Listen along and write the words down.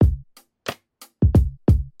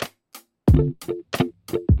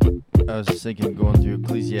I was just thinking, going through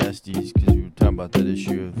Ecclesiastes, because we were talking about that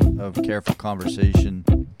issue of careful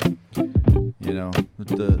conversation. You know,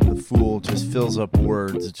 the fool just fills up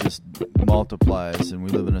words. It just multiplies. And we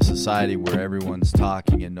live in a society where everyone's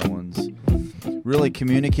talking and no one's really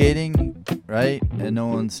communicating, right? And no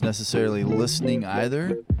one's necessarily listening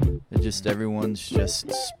either. It just, everyone's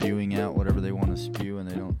just spewing out whatever they want to spew, and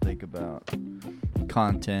they don't think about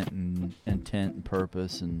content and intent and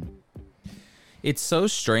purpose. And it's so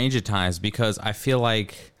strange at times, because I feel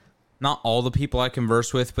like not all the people I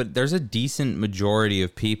converse with, but there's a decent majority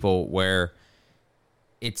of people where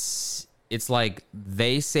it's like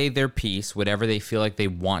they say their piece, whatever they feel like they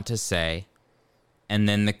want to say, and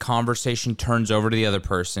then the conversation turns over to the other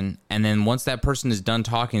person, and then once that person is done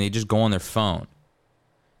talking, they just go on their phone.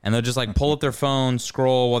 And they'll just like pull up their phone,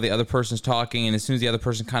 scroll while the other person's talking, and as soon as the other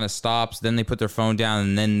person kind of stops, then they put their phone down,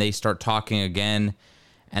 and then they start talking again.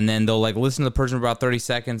 And then they'll like listen to the person for about 30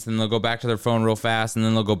 seconds, and they'll go back to their phone real fast, and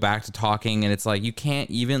then they'll go back to talking. And it's like, you can't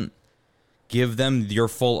even give them your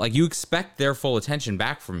full, like, you expect their full attention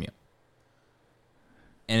back from you.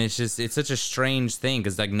 And it's just, it's such a strange thing,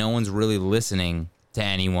 because like no one's really listening to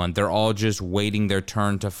anyone. They're all just waiting their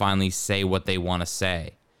turn to finally say what they want to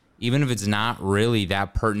say, even if it's not really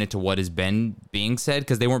that pertinent to what has been being said,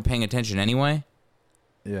 because they weren't paying attention anyway.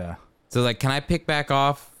 yeah. So like, can I pick back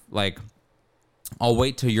off? Like, I'll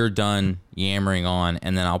wait till you're done yammering on,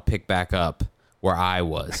 and then I'll pick back up where I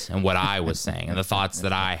was and what I was saying and the thoughts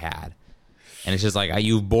that I had. And it's just like,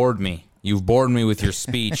 you've bored me. You've bored me with your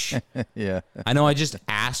speech. Yeah. I know I just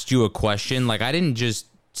asked you a question. Like, I didn't just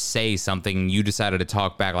say something, you decided to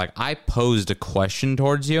talk back. Like, I posed a question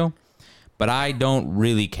towards you, but I don't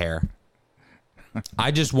really care.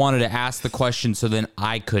 I just wanted to ask the question so then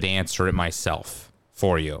I could answer it myself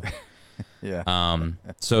for you. Yeah.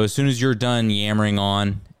 So as soon as you're done yammering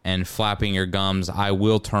on and flapping your gums, I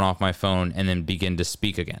will turn off my phone and then begin to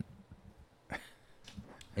speak again.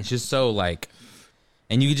 It's just so like,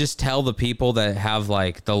 and you could just tell the people that have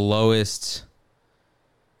like the lowest,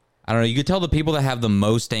 I don't know, you could tell the people that have the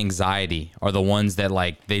most anxiety are the ones that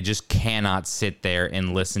like, they just cannot sit there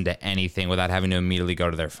and listen to anything without having to immediately go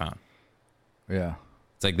to their phone. Yeah.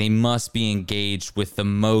 It's like they must be engaged with the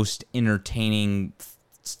most entertaining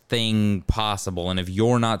thing possible, and if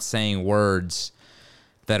you're not saying words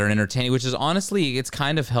that are entertaining, which is honestly, it's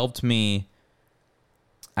kind of helped me.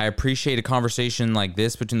 I appreciate a conversation like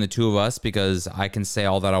this between the two of us, because I can say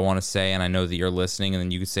all that I want to say, and I know that you're listening, and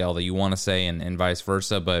then you can say all that you want to say, and vice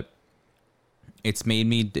versa. But it's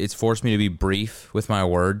forced me to be brief with my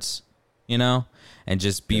words, you know, and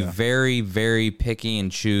just be very, very picky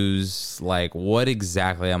and choose like what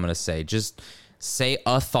exactly I'm going to say. Just say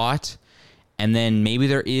a thought, and then maybe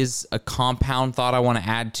there is a compound thought I want to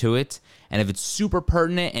add to it. And if it's super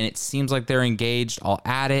pertinent and it seems like they're engaged, I'll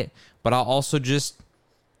add it. But I'll also just,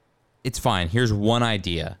 it's fine. Here's one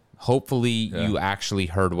idea. Hopefully you actually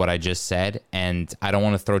heard what I just said, and I don't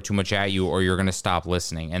want to throw too much at you or you're going to stop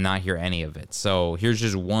listening and not hear any of it. So here's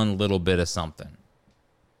just one little bit of something.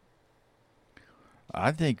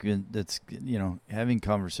 I think that's, you know, having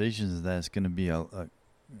conversations, that's going to be a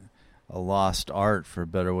lost art, for a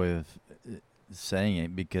better way of saying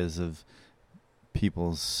it, because of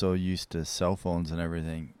people so used to cell phones and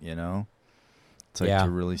everything, you know. It's like to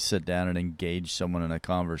really sit down and engage someone in a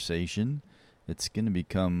conversation, it's going to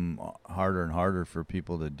become harder and harder for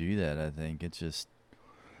people to do that. I think it's just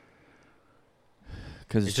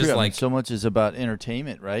because it's just like so much is about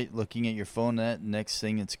entertainment, right? Looking at your phone, that next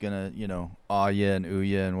thing it's gonna, you know, aw yeah and ooh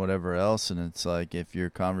yeah and whatever else, and it's like if your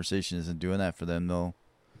conversation isn't doing that for them, they're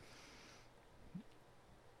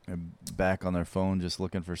back on their phone just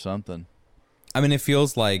looking for something. I mean, it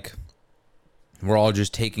feels like we're all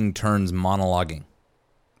just taking turns monologuing.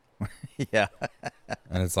 Yeah.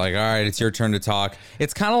 And it's like, all right, it's your turn to talk.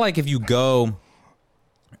 It's kind of like if you go,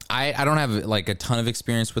 I don't have like a ton of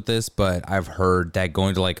experience with this, but I've heard that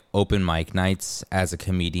going to like open mic nights as a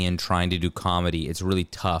comedian trying to do comedy, it's really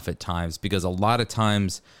tough at times, because a lot of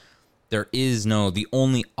times the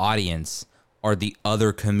only audience are the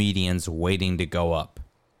other comedians waiting to go up.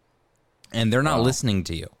 And they're not listening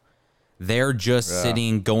to you. They're just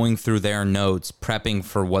sitting, going through their notes, prepping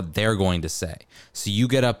for what they're going to say. So you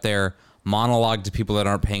get up there, monologue to people that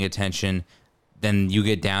aren't paying attention, then you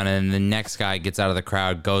get down, and the next guy gets out of the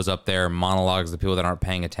crowd, goes up there, monologues to people that aren't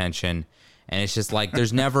paying attention. And it's just like,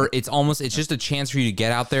 there's never, it's just a chance for you to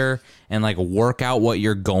get out there and like work out what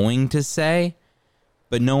you're going to say,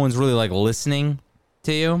 but no one's really like listening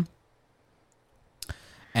to you.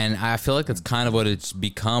 And I feel like that's kind of what it's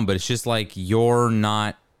become, but it's just like you're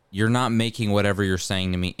not you're not making whatever you're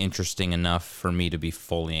saying to me interesting enough for me to be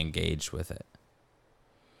fully engaged with it.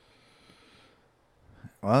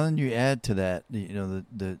 Well, then you add to that,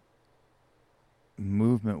 the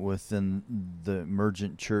movement within the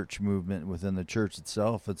emergent church movement within the church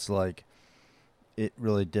itself. It's like it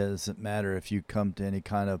really doesn't matter if you come to any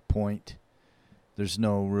kind of point. There's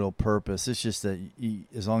no real purpose. It's just that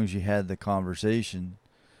as long as you had the conversation.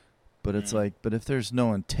 But it's like, but if there's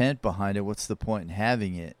no intent behind it, what's the point in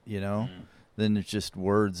having it, Then it's just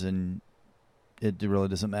words, and it really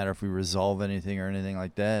doesn't matter if we resolve anything or anything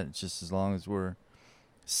like that. It's just as long as we're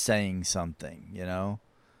saying something,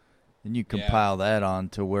 And you compile that on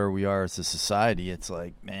to where we are as a society, it's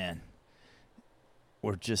like, man,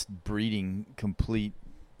 we're just breeding complete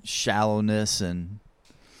shallowness and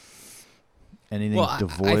anything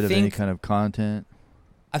devoid of any kind of content.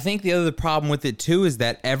 I think the other problem with it, too, is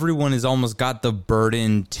that everyone has almost got the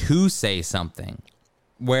burden to say something.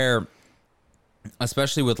 Where,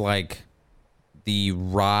 especially with, like, the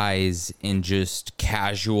rise in just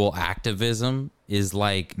casual activism, is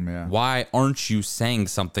like, why aren't you saying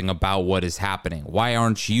something about what is happening? Why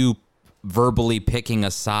aren't you verbally picking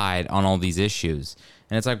a side on all these issues?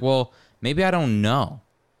 And it's like, well, maybe I don't know.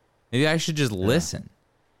 Maybe I should just listen.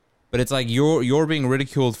 But it's like you're being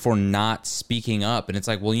ridiculed for not speaking up. And it's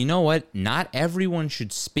like, well, you know what? Not everyone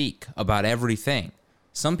should speak about everything.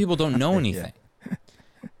 Some people don't know anything.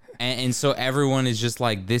 And so everyone is just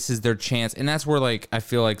like, this is their chance. And that's where, like, I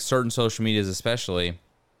feel like certain social medias especially,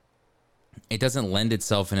 it doesn't lend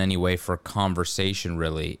itself in any way for conversation,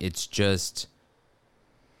 really. It's just,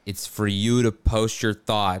 it's for you to post your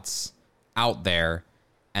thoughts out there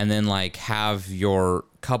and then, like, have your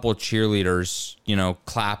couple cheerleaders,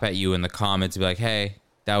 clap at you in the comments and be like, hey,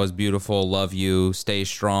 that was beautiful, love you, stay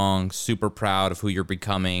strong, super proud of who you're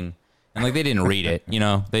becoming. And, like, they didn't read it,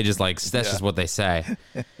 they just, like, that's just what they say.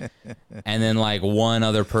 And then, like, one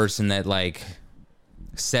other person that, like,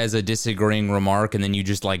 says a disagreeing remark, and then you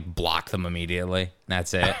just, like, block them immediately.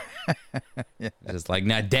 That's it. Just like,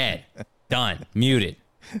 not dead, done, muted,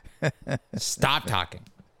 stop talking.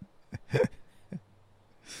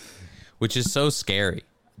 Which is so scary.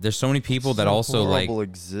 There's so many people that also, like, horrible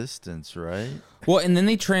existence, right? Well, and then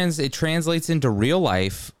it translates into real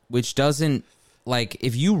life, which doesn't, like,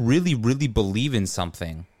 if you really, really believe in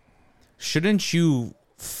something, shouldn't you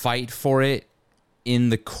fight for it in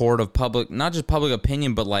the court of public, not just public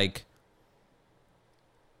opinion, but, like,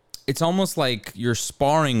 it's almost like you're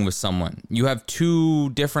sparring with someone. You have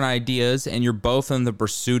two different ideas, and you're both in the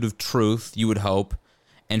pursuit of truth, you would hope,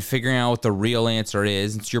 and figuring out what the real answer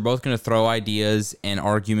is. And so you're both going to throw ideas and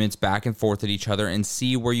arguments back and forth at each other and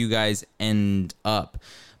see where you guys end up.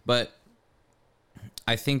 But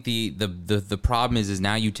I think the problem is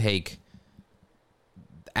now you take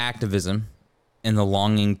activism and the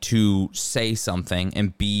longing to say something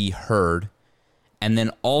and be heard, and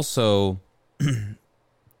then also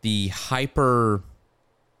the hyper,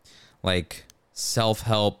 like,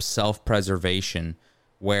 self-help, self-preservation,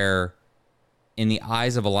 where in the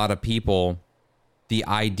eyes of a lot of people, the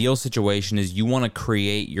ideal situation is you want to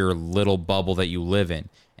create your little bubble that you live in,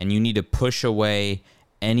 and you need to push away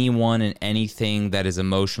anyone and anything that is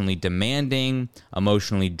emotionally demanding,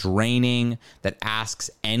 emotionally draining, that asks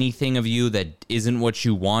anything of you that isn't what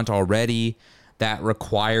you want already, that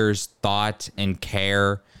requires thought and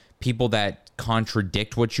care, people that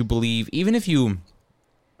contradict what you believe. Even if you,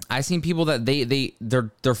 I've seen people that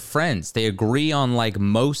they're friends. They agree on, like,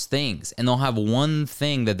 most things, and they'll have one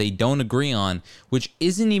thing that they don't agree on, which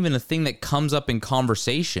isn't even a thing that comes up in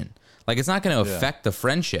conversation. Like, it's not going to affect the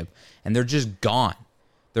friendship, and they're just gone.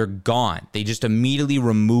 They're gone. They just immediately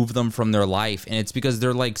remove them from their life, and it's because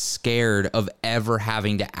they're, like, scared of ever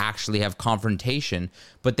having to actually have confrontation,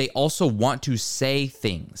 but they also want to say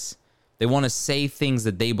things. They want to say things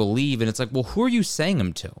that they believe, and it's like, well, who are you saying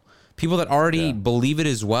them to? People that already believe it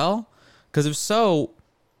as well? Because if so,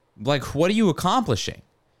 like, what are you accomplishing?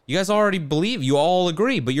 You guys already believe, you all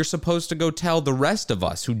agree, but you're supposed to go tell the rest of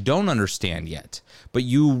us who don't understand yet. But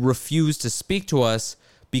you refuse to speak to us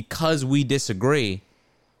because we disagree.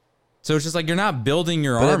 So it's just like you're not building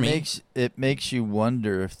your army. It makes you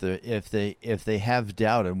wonder if they have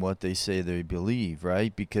doubt in what they say they believe,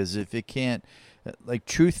 right? Because if it can't, like,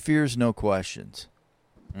 truth fears no questions.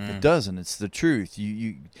 It doesn't. It's the truth.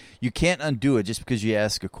 You can't undo it just because you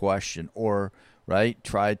ask a question or, right,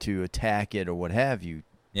 try to attack it or what have you.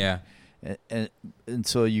 Yeah. And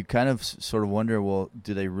so you kind of sort of wonder, well,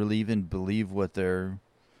 do they really even believe what they're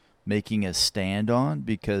making a stand on,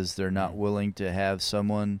 because they're not willing to have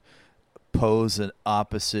someone pose an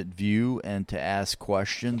opposite view and to ask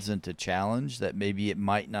questions and to challenge that maybe it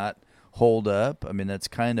might not hold up. I mean, that's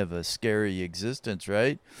kind of a scary existence,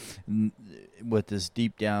 right? With this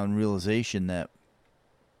deep down realization that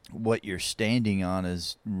what you're standing on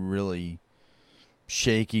is really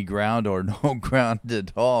shaky ground or no ground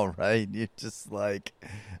at all, right? You're just like,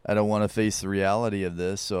 I don't want to face the reality of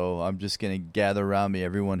this, so I'm just going to gather around me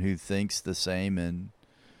everyone who thinks the same, and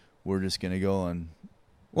we're just going to go and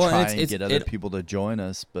try and get other people to join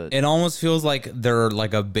us. But it almost feels like they're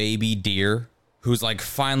like a baby deer who's like,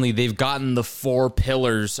 finally they've gotten the 4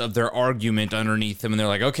 pillars of their argument underneath them, and they're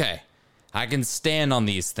like, okay, I can stand on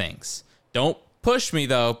these things. Don't push me,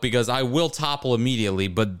 though, because I will topple immediately,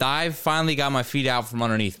 but I've finally got my feet out from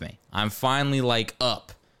underneath me. I'm finally, like,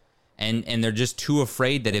 up. And they're just too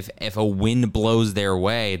afraid that if a wind blows their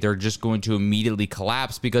way, they're just going to immediately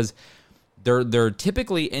collapse, because they're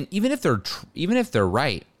typically, and even if they're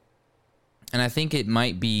right, and I think this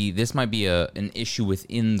might be an issue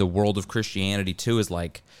within the world of Christianity too, is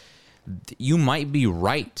like, you might be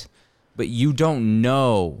right, but you don't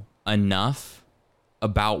know enough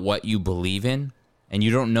about what you believe in, and you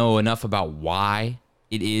don't know enough about why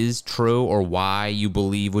it is true or why you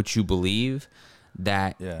believe what you believe,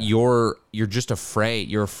 that you're just afraid.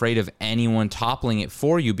 You're afraid of anyone toppling it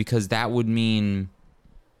for you, because that would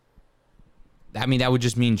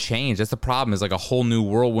just mean change. That's the problem, is like a whole new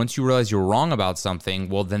world. Once you realize you're wrong about something,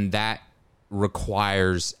 well, then that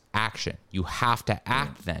requires action. You have to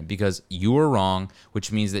act then, because you were wrong,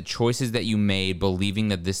 which means that choices that you made believing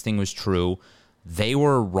that this thing was true, they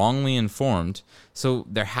were wrongly informed. So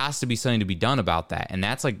there has to be something to be done about that. And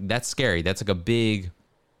that's scary. That's like a big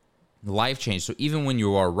life change. So even when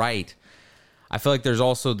you are right, I feel like there's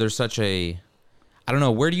such a, I don't know,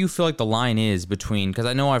 where do you feel like the line is between, because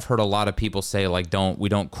I know I've heard a lot of people say, like, we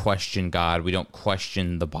don't question God, we don't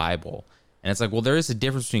question the Bible. And it's like, well, there is a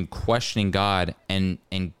difference between questioning God and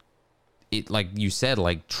it, like you said,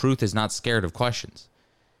 like, truth is not scared of questions.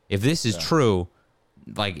 If this is true,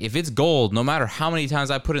 like, if it's gold, no matter how many times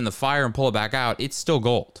I put it in the fire and pull it back out, it's still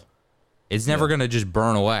gold. It's never going to just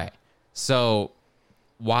burn away. So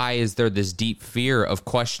why is there this deep fear of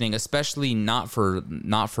questioning, especially not for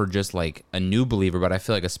just like a new believer, but I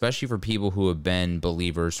feel like especially for people who have been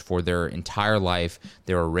believers for their entire life,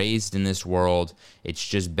 they were raised in this world, it's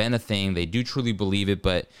just been a thing, they do truly believe it,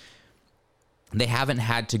 but they haven't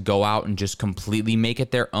had to go out and just completely make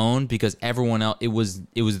it their own, because everyone else, it was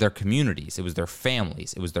their communities, it was their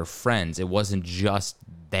families, it was their friends, it wasn't just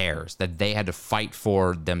theirs, that they had to fight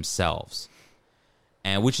for themselves.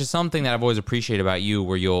 And which is something that I've always appreciated about you,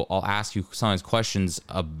 where I'll ask you sometimes questions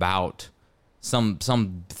about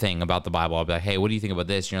something about the Bible. I'll be like, hey, what do you think about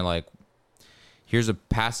this? And you're like, here's a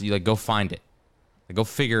passage. You like, go find it. Like, go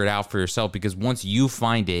figure it out for yourself, because once you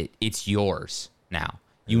find it, it's yours now.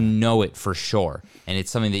 You know it for sure. And it's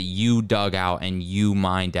something that you dug out and you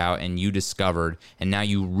mined out and you discovered. And now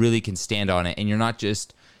you really can stand on it. And you're not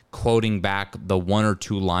just quoting back the 1 or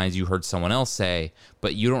 2 lines you heard someone else say,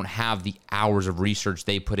 but you don't have the hours of research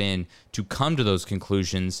they put in to come to those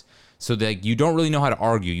conclusions, so that you don't really know how to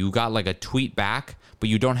argue. You got like a tweet back, but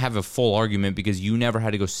you don't have a full argument because you never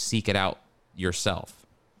had to go seek it out yourself.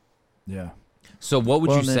 Yeah. So what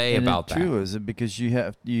would you say about that? True, is it because you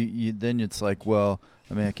have you then it's like, well,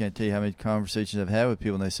 I mean, I can't tell you how many conversations I've had with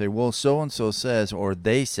people, and they say, well, so and so says, or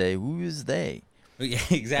they say, who is they? Yeah,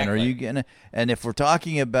 exactly. And are you gonna? And if we're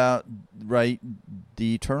talking about the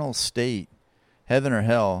eternal state, heaven or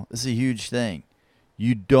hell, this is a huge thing.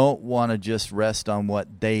 You don't want to just rest on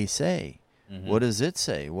what they say. Mm-hmm. What does it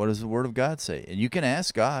say? What does the Word of God say? And you can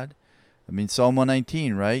ask God. I mean, Psalm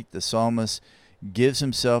 119, right? The psalmist gives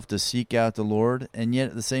himself to seek out the Lord, and yet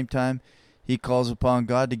at the same time, he calls upon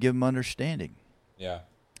God to give him understanding. Yeah,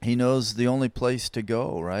 he knows the only place to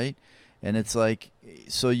go, right? And it's like,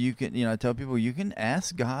 so you can, I tell people, you can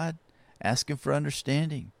ask God, ask him for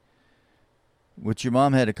understanding. Which your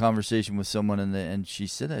mom had a conversation with someone, and she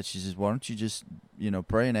said that. She says, why don't you just,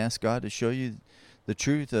 pray and ask God to show you the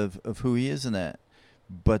truth of who he is in that.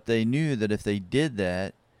 But they knew that if they did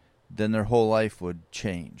that, then their whole life would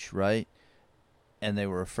change, right? And they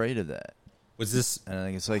were afraid of that. Was this, and I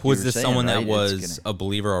think it's like was this saying, someone right? that was a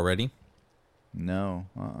believer already? No.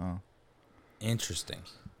 Interesting.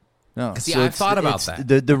 No. See, I've thought about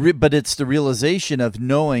that. But it's the realization of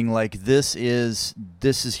knowing, like, this is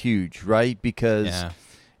huge, right? Because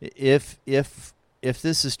if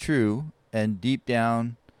this is true, and deep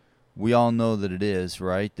down we all know that it is,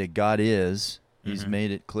 right? That God is, he's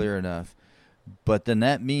made it clear enough. But then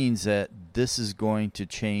that means that this is going to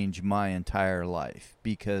change my entire life,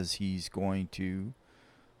 because he's going to,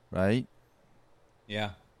 right?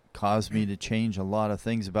 Yeah. Cause me to change a lot of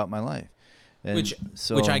things about my life. And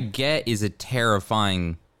which I get is a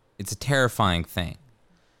terrifying It's a terrifying thing.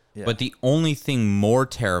 Yeah. But the only thing more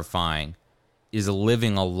terrifying is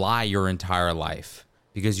living a lie your entire life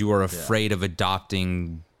because you are afraid of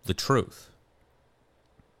adopting the truth.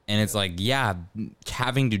 And it's like,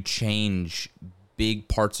 having to change big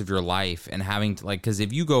parts of your life and having to, like, because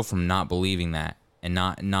if you go from not believing that and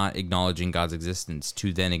not acknowledging God's existence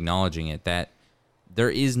to then acknowledging it, that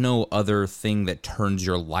there is no other thing that turns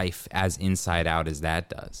your life as inside out as that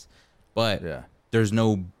does. But there's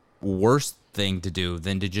no worse thing to do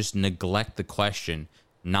than to just neglect the question,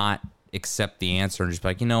 not accept the answer, and just be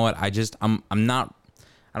like, you know what, I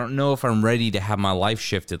don't know if I'm ready to have my life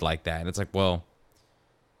shifted like that. And it's like, well,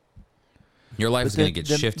 your life is going to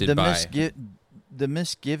get shifted by... The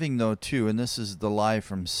misgiving, though, too, and this is the lie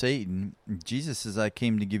from Satan, Jesus says, I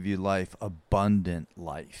came to give you life, abundant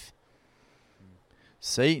life.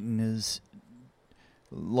 Satan is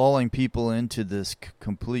lulling people into this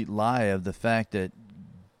complete lie of the fact that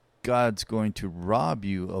God's going to rob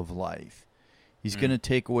you of life. He's going to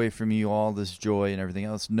take away from you all this joy and everything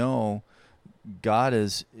else. No, God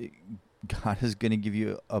is going to give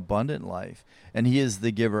you abundant life, and he is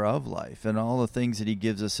the giver of life, and all the things that he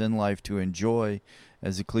gives us in life to enjoy,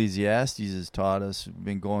 as Ecclesiastes has taught us, we've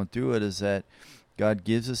been going through it, is that God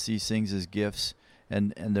gives us these things as gifts,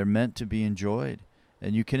 and they're meant to be enjoyed,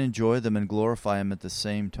 and you can enjoy them and glorify him at the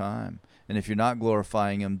same time. And if you're not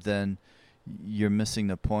glorifying him, then you're missing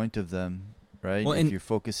the point of them, right? Well, if you're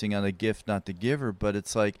focusing on the gift, not the giver. But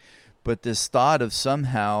it's like, but this thought of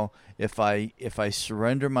somehow, if I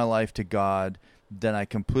surrender my life to God, then I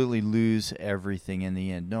completely lose everything in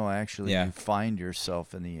the end. No, actually, you find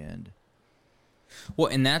yourself in the end. Well,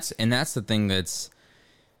 and that's the thing, that's,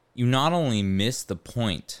 you not only miss the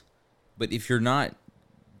point, but if you're not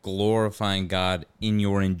glorifying God in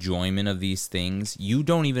your enjoyment of these things, you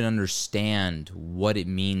don't even understand what it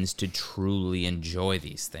means to truly enjoy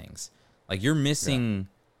these things. Like, you're missing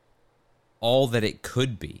all that it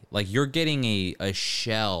could be. Like, you're getting a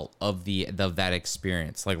shell of that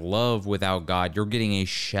experience. Like, love without God, you're getting a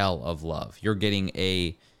shell of love. You're getting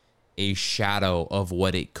a shadow of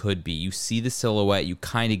what it could be. You see the silhouette, you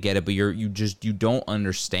kind of get it, but you don't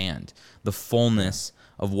understand the fullness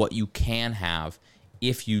of what you can have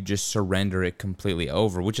if you just surrender it completely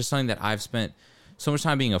over, which is something that I've spent so much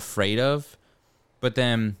time being afraid of. But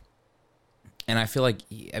then, and I feel like,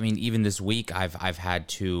 I mean, even this week, I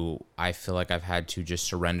feel like I've had to just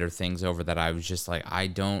surrender things over that I was just like, I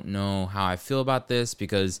don't know how I feel about this,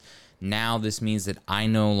 because now this means that I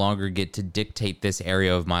no longer get to dictate this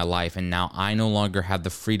area of my life, and now I no longer have the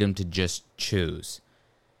freedom to just choose,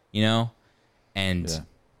 you know? And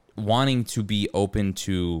wanting to be open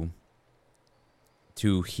to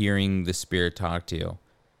hearing the Spirit talk to you,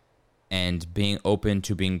 and being open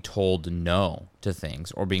to being told no to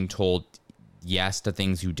things, or being told yes to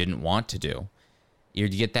things you didn't want to do. You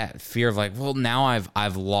get that fear of like, well, now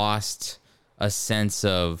I've lost a sense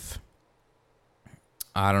of,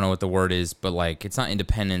 I don't know what the word is, but like, it's not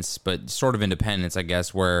independence, but sort of independence, I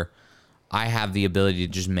guess, where I have the ability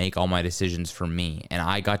to just make all my decisions for me, and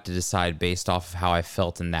I got to decide based off of how I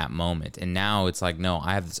felt in that moment. And now it's like, no,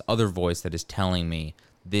 I have this other voice that is telling me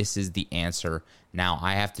this is the answer. Now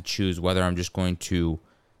I have to choose whether I'm just going to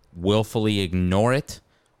willfully ignore it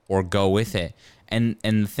or go with it. And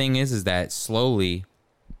the thing is that slowly,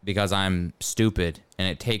 because I'm stupid and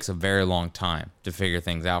it takes a very long time to figure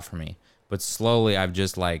things out for me, but slowly I've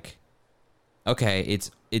just like, okay,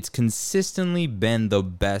 it's consistently been the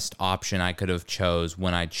best option I could have chose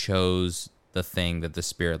when I chose the thing that the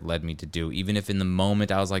Spirit led me to do. Even if in the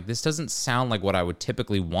moment I was like, this doesn't sound like what I would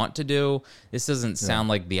typically want to do. This doesn't sound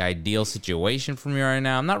like the ideal situation for me right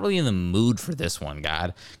now. I'm not really in the mood for this one,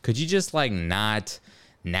 God. Could you just like not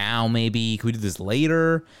now maybe? Could we do this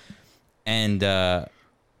later? And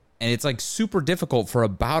it's like super difficult for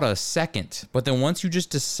about a second. But then once you just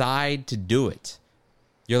decide to do it,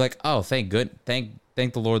 you're like, oh, thank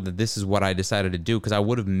the Lord that this is what I decided to do, because I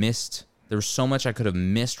would have missed, there's so much I could have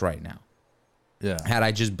missed right now. Yeah. Had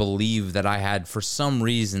I just believed that I had, for some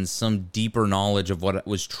reason, some deeper knowledge of what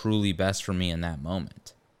was truly best for me in that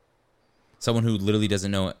moment. Someone who literally doesn't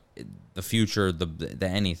know the future, the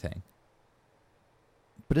anything.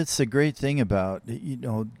 But it's the great thing about,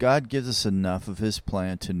 God gives us enough of his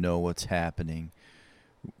plan to know what's happening.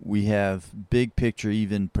 We have big picture,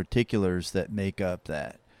 even particulars that make up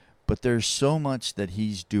that. But there's so much that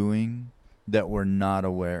he's doing that we're not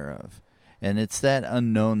aware of. And it's that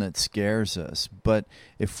unknown that scares us. But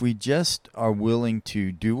if we just are willing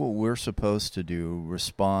to do what we're supposed to do,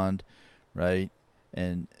 respond, right,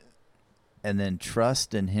 and then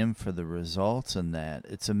trust in him for the results in that,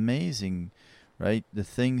 it's amazing, right? The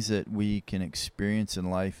things that we can experience in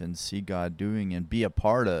life and see God doing and be a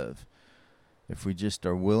part of, if we just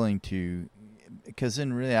are willing to, because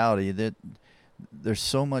in reality that there's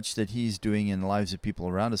so much that he's doing in the lives of people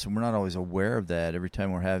around us, and we're not always aware of that. Every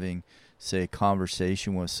time we're having, say, a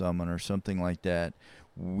conversation with someone or something like that,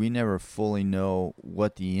 we never fully know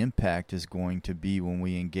what the impact is going to be when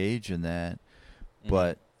we engage in that. Mm-hmm.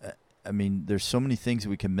 But, I mean, there's so many things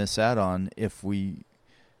we can miss out on if we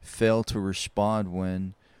fail to respond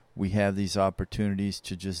when we have these opportunities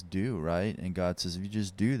to just do, right? And God says, if you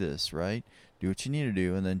just do this, right, do what you need to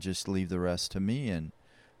do, and then just leave the rest to me. And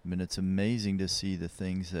I mean, it's amazing to see the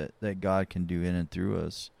things that God can do in and through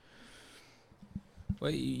us.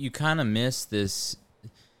 Well, you kind of miss this.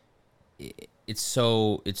 It's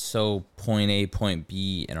so point A, point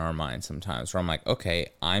B in our mind sometimes, where I'm like, okay,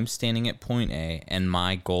 I'm standing at point A, and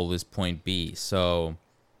my goal is point B. So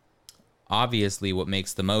obviously what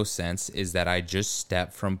makes the most sense is that I just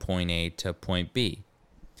step from point A to point B.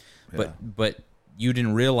 Yeah. But you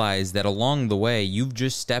didn't realize that along the way, you've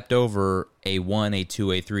just stepped over A1,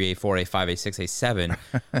 A2, A3, A4, A5, A6,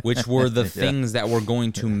 A7, which were the things that were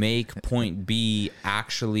going to make point B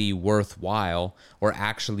actually worthwhile or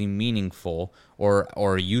actually meaningful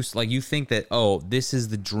or use. Like, you think that, oh, this is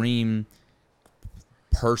the dream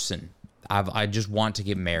person. I just want to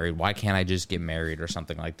get married. Why can't I just get married or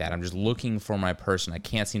something like that? I'm just looking for my person. I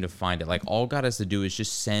can't seem to find it. Like, all God has to do is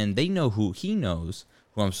just send. They know who he knows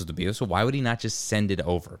who I'm supposed to be with, so why would he not just send it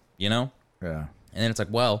over, you know? Yeah. And then it's like,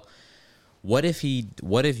 well, what if you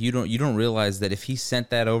don't realize that if he sent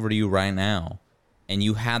that over to you right now and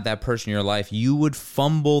you had that person in your life, you would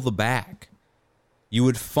fumble the bag. You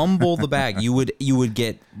would fumble the bag. You would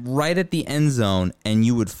get right at the end zone and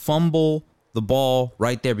you would fumble the ball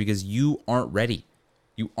right there because you aren't ready.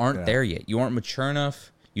 You aren't there yet. You aren't mature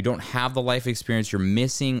enough. You don't have the life experience. You're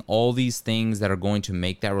missing all these things that are going to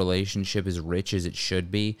make that relationship as rich as it should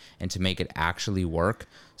be and to make it actually work.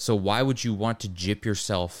 So why would you want to gyp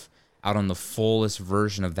yourself out on the fullest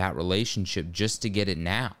version of that relationship just to get it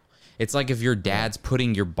now? It's like if your dad's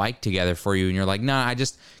putting your bike together for you and you're like, can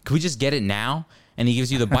we just get it now? And he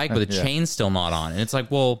gives you the bike, but the chain's still not on. And it's like,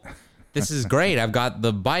 well, this is great. I've got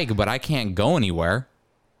the bike, but I can't go anywhere.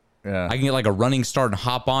 Yeah. I can get like a running start and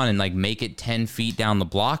hop on and like make it 10 feet down the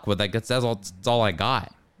block with like that's all I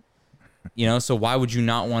got. You know, so why would you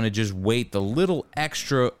not want to just wait the little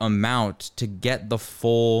extra amount to get the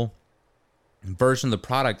full version of the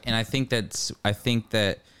product? And I think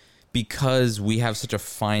that because we have such a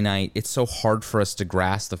finite, it's so hard for us to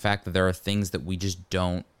grasp the fact that there are things that we just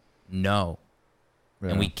don't know.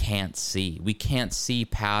 And we can't see. We can't see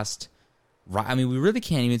past. I mean, we really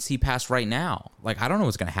can't even see past right now. Like, I don't know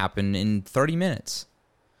what's going to happen in 30 minutes.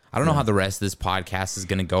 I don't know how the rest of this podcast is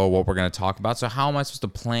going to go or what we're going to talk about. So how am I supposed to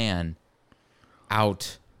plan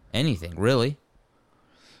out anything, really?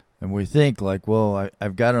 And we think like, well,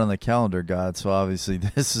 I've got it on the calendar, God, so obviously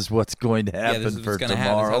this is what's going to happen this is for what's gonna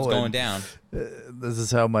tomorrow. Happen. This is what's going down. This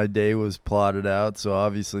is how my day was plotted out, so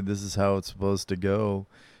obviously this is how it's supposed to go.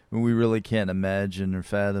 And we really can't imagine or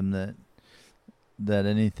fathom that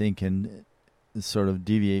anything can sort of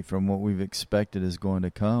deviate from what we've expected is going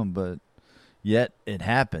to come, but yet it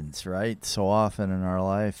happens, right? So often in our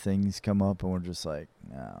life, things come up and we're just like,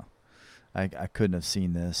 no, I couldn't have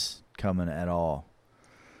seen this coming at all.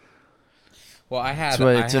 Well,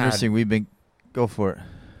 it's interesting. Go for it.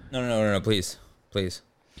 No, please.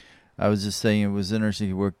 I was just saying it was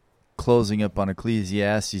interesting. We're closing up on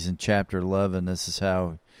Ecclesiastes in chapter 11. This is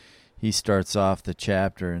how he starts off the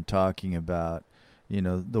chapter and talking about,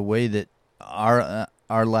 the way that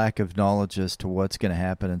our lack of knowledge as to what's going to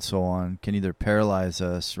happen and so on can either paralyze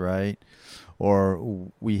us, right? Or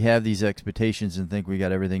we have these expectations and think we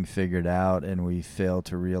got everything figured out, and we fail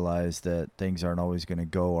to realize that things aren't always going to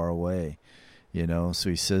go our way. So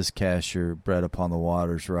he says, cast your bread upon the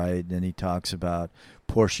waters, right? And then he talks about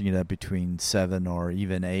portioning it up between 7 or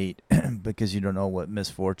even 8 because you don't know what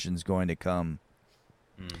misfortune's going to come.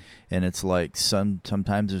 And it's like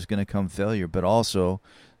sometimes there's going to come failure, but also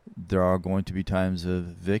there are going to be times of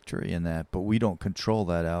victory in that, but we don't control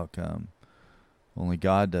that outcome. Only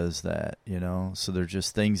God does that, So there's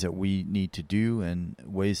just things that we need to do and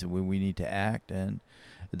ways that we need to act, and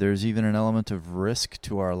there's even an element of risk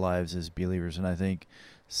to our lives as believers, and I think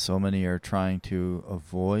so many are trying to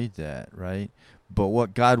avoid that, right? But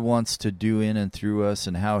what God wants to do in and through us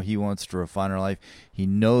and how he wants to refine our life, he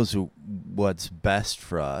knows what's best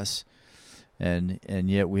for us, and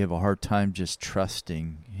yet we have a hard time just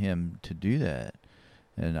trusting him to do that.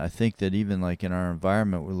 And I think that even like in our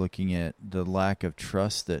environment, we're looking at the lack of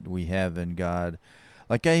trust that we have in God.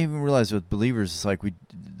 Like I even realize with believers, it's like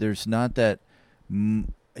there's not that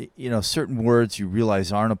certain words you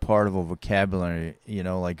realize aren't a part of a vocabulary,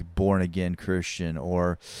 like born again Christian,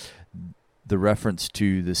 or the reference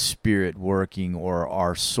to the Spirit working, or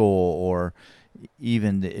our soul, or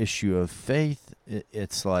even the issue of faith.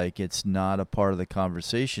 It's like it's not a part of the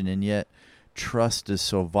conversation, and yet trust is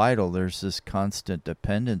so vital. There's this constant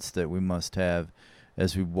dependence that we must have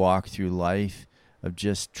as we walk through life, of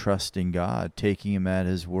just trusting God, taking him at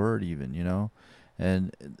his word even,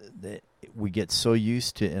 and we get so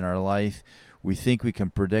used to in our life, we think we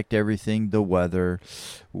can predict everything, the weather.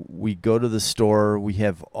 We go to the store, we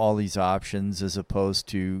have all these options, as opposed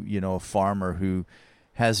to, a farmer who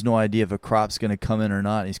has no idea if a crop's going to come in or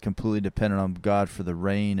not. He's completely dependent on God for the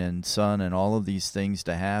rain and sun and all of these things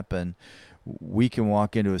to happen. We can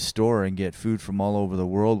walk into a store and get food from all over the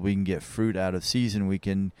world. We can get fruit out of season. We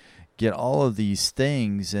can get all of these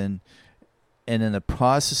things, and in the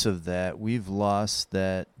process of that, we've lost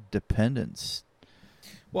that dependence.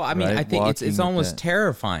 Well, I mean, right? I think it's almost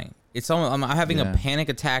terrifying. I'm having a panic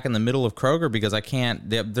attack in the middle of Kroger because I can't.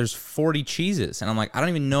 There's 40 cheeses, and I'm like, I don't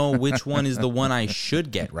even know which one is the one I should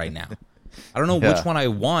get right now. I don't know which one I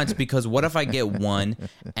want, because what if I get one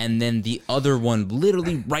and then the other one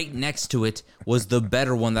literally right next to it was the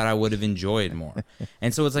better one that I would have enjoyed more?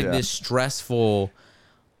 And so it's like this stressful,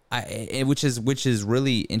 which is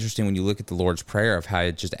really interesting when you look at the Lord's Prayer, of how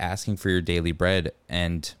it's just asking for your daily bread.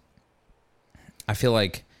 And I feel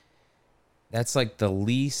like that's like the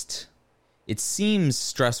least, it seems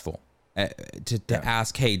stressful to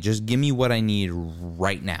ask, hey, just give me what I need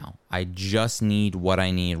right now. I just need what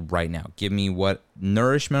I need right now. Give me what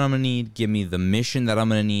nourishment I'm going to need. Give me the mission that I'm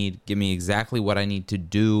going to need. Give me exactly what I need to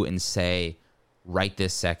do and say right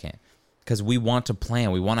this second. Because we want to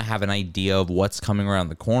plan. We want to have an idea of what's coming around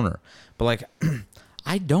the corner. But like,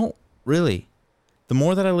 I don't really. The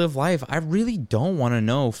more that I live life, I really don't want to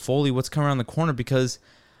know fully what's coming around the corner, because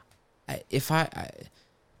if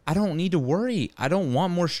I don't need to worry. I don't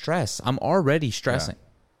want more stress. I'm already stressing.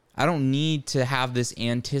 I don't need to have this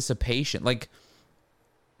anticipation. Like,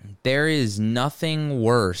 there is nothing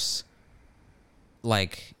worse,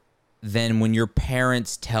 like, than when your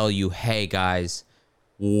parents tell you, hey, guys,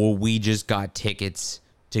 we just got tickets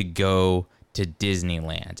to go to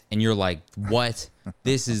Disneyland. And you're like, what?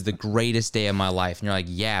 This is the greatest day of my life. And you're like,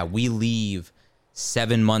 yeah, we leave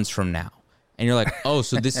 7 months from now. And you're like, oh,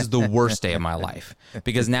 so this is the worst day of my life,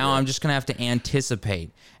 because now I'm just going to have to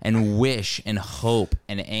anticipate and wish and hope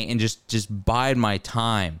and just bide my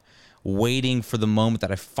time waiting for the moment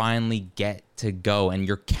that I finally get to go. And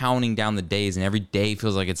you're counting down the days, and every day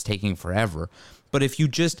feels like it's taking forever. But if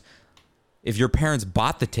your parents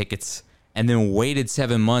bought the tickets and then waited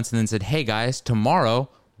 7 months and then said, hey, guys, tomorrow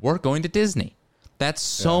we're going to Disney, that's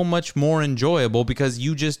so much more enjoyable, because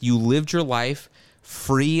you lived your life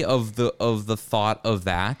free of the thought of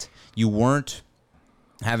that. You weren't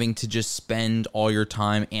having to just spend all your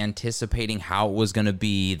time anticipating how it was going to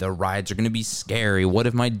be. The rides are going to be scary. What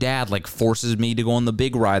if my dad forces me to go on the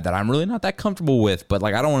big ride that I'm really not that comfortable with, but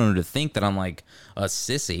I don't want him to think that I'm like a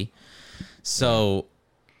sissy. So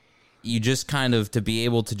you just kind of, to be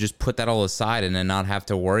able to just put that all aside and then not have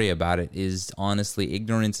to worry about it, is honestly,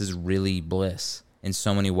 ignorance is really bliss in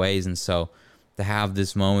so many ways. And so to have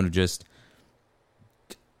this moment of just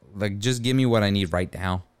give me what I need right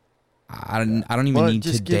now. I don't even need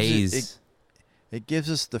today's. It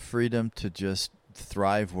gives us the freedom to just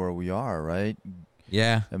thrive where we are, right?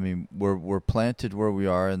 Yeah. I mean, we're planted where we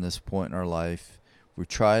are in this point in our life. We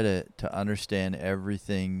try to understand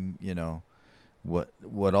everything,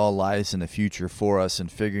 what all lies in the future for us,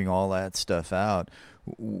 and figuring all that stuff out.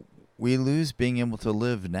 We lose being able to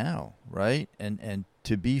live now, right? And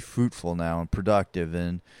to be fruitful now and productive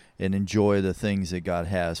and enjoy the things that God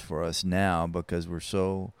has for us now, because we're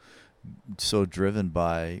so driven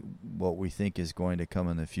by what we think is going to come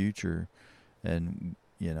in the future. And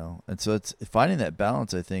so it's finding that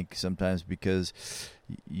balance, I think, sometimes, because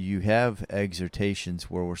you have exhortations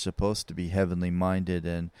where we're supposed to be heavenly minded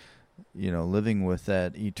and living with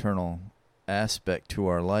that eternal aspect to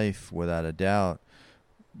our life without a doubt.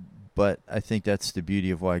 But I think that's the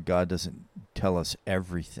beauty of why God doesn't tell us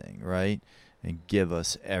everything, right? And give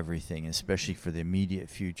us everything, especially for the immediate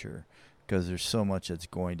future, because there's so much that's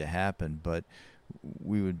going to happen. But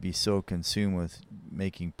we would be so consumed with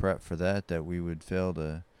making prep for that we would fail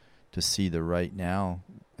to see the right now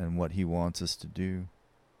and what he wants us to do.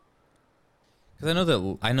 Because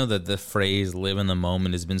I know that the phrase "live in the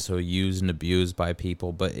moment" has been so used and abused by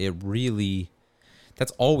people, but it really,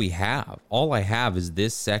 that's all we have. All I have is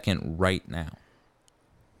this second right now.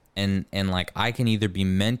 And like I can either be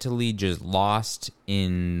mentally just lost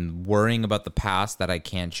in worrying about the past that I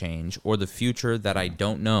can't change or the future that I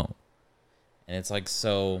don't know. And it's like,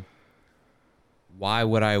 so why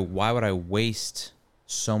would I waste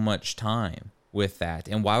so much time with that?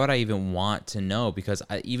 And why would I even want to know? Because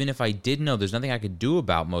even if I did know, there's nothing I could do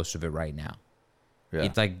about most of it right now. Yeah.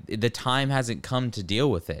 It's like the time hasn't come to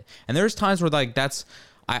deal with it. And there's times where like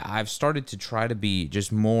I've started to try to be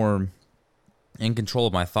just more in control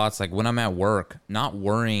of my thoughts. Like when I'm at work, not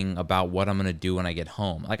worrying about what I'm going to do when I get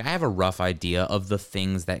home. Like I have a rough idea of the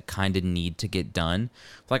things that kind of need to get done.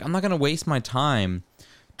 Like I'm not going to waste my time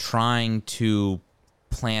trying to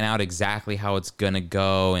plan out exactly how it's going to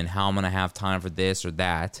go and how I'm going to have time for this or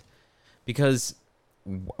that, because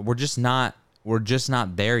we're just not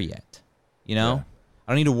there yet. You know? Yeah.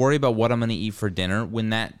 I don't need to worry about what I'm going to eat for dinner. When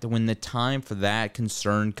the time for that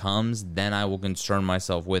concern comes, then I will concern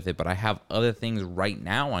myself with it. But I have other things right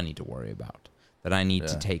now I need to worry about that I need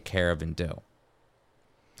to take care of and do.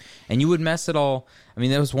 And you would mess it all. I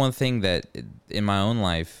mean, that was one thing that in my own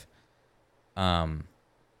life,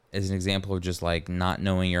 as an example of just like not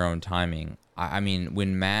knowing your own timing. I mean,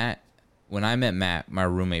 when I met Matt, my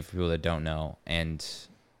roommate, for people that don't know, and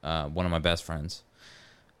one of my best friends,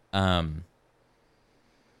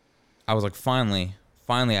 I was like, finally,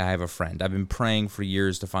 I have a friend. I've been praying for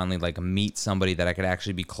years to finally like meet somebody that I could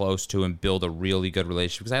actually be close to and build a really good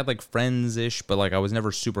relationship. Because I had like friends-ish, but like I was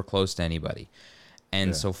never super close to anybody.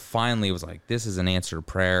 And so finally it was like, this is an answer to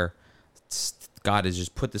prayer. God has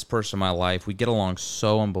just put this person in my life. We get along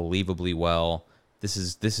so unbelievably well. This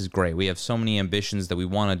is great. We have so many ambitions that we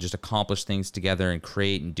want to just accomplish things together and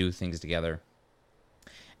create and do things together.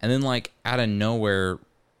 And then like out of nowhere,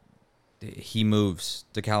 he moves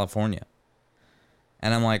to California.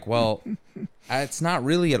 And I'm like, well, it's not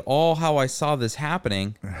really at all how I saw this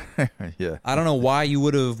happening. Yeah. I don't know why you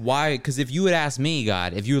would have, because if you had asked me,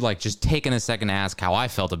 God, if you had like just taken a second to ask how I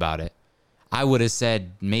felt about it, I would have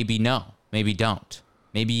said, maybe no, maybe don't.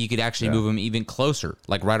 Maybe you could actually move him even closer,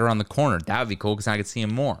 like right around the corner. That would be cool because I could see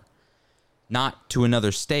him more. Not to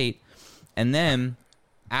another state. And then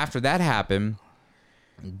after that happened,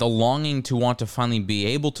 the longing to want to finally be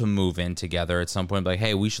able to move in together at some point, like,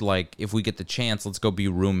 hey, we should, like, if we get the chance, let's go be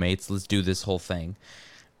roommates. Let's do this whole thing.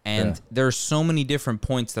 And there are so many different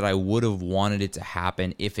points that I would have wanted it to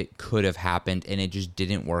happen if it could have happened, and it just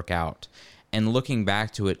didn't work out. And looking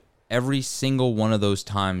back to it, every single one of those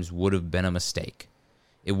times would have been a mistake.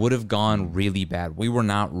 It would have gone really bad. We were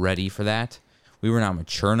not ready for that. We were not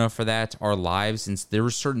mature enough for that. Our lives, and there were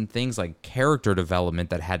certain things like character development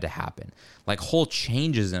that had to happen, like whole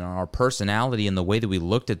changes in our personality and the way that we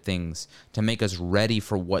looked at things to make us ready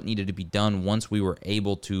for what needed to be done once we were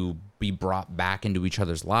able to be brought back into each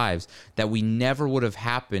other's lives, that we never would have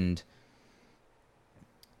happened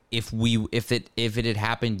if it had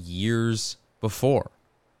happened years before.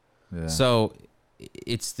 Yeah. So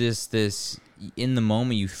it's this in the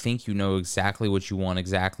moment you think you know exactly what you want,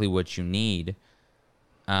 exactly what you need.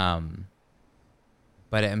 But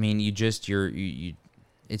I mean, you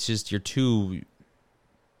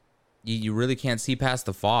really can't see past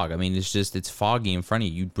the fog. I mean, it's foggy in front of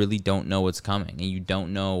you. You really don't know what's coming, and you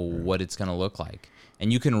don't know what it's going to look like.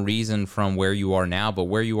 And you can reason from where you are now, but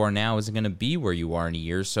where you are now isn't going to be where you are in a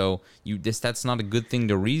year. So that's not a good thing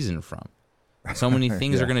to reason from. So many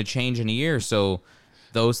things are going to change in a year. So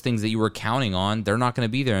those things that you were counting on, they're not going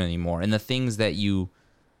to be there anymore. And the things that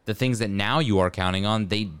now you are counting on,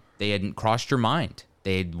 they hadn't crossed your mind.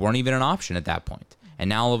 They weren't even an option at that point. And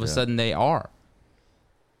now all of a sudden they are.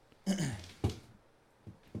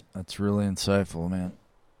 That's really insightful, man.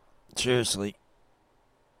 Seriously.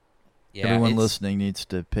 Yeah, everyone listening needs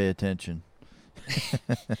to pay attention.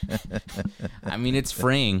 I mean, it's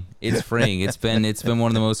freeing. It's freeing. It's been one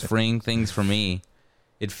of the most freeing things for me.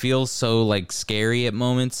 It feels so like scary at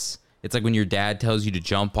moments. It's like when your dad tells you to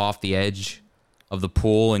jump off the edge of the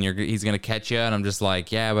pool and he's going to catch you. And I'm just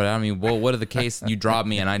like, yeah, but I mean, well, what if the case you drop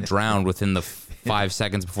me and I drowned within the 5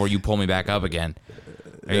 seconds before you pull me back up again?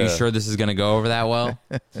 Are you sure this is going to go over that well?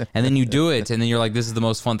 And then you do it. And then you're like, this is the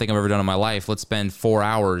most fun thing I've ever done in my life. Let's spend 4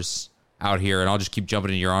 hours out here and I'll just keep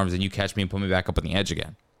jumping into your arms and you catch me and put me back up on the edge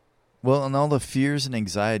again. Well, and all the fears and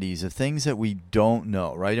anxieties of things that we don't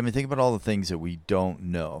know, right? I mean, think about all the things that we don't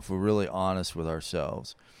know, if we're really honest with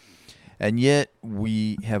ourselves. And yet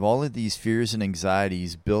we have all of these fears and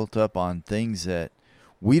anxieties built up on things that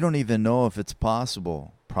we don't even know if it's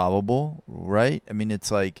probable, right? I mean,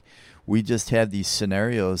 it's like we just have these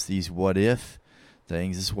scenarios, these what if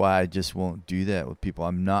things. This is why I just won't do that with people.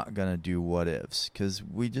 I'm not going to do what ifs because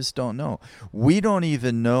we just don't know. We don't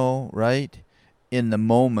even know, right, in the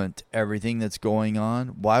moment everything that's going on,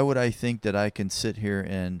 why would I think that I can sit here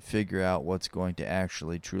and figure out what's going to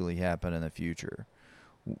actually truly happen in the future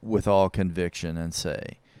with all conviction and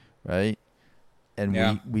say, right? And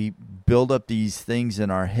Yeah. we build up these things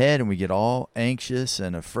in our head, and we get all anxious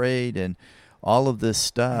and afraid and all of this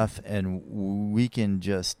stuff, and we can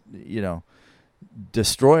just,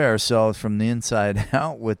 destroy ourselves from the inside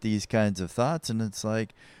out with these kinds of thoughts. And it's like,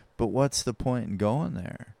 but what's the point in going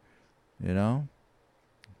there?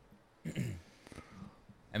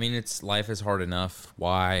 I mean, life is hard enough.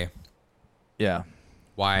 Why Yeah.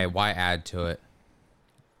 why add to it?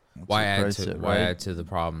 Why add to the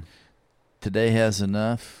problem? Today has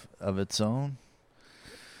enough of its own.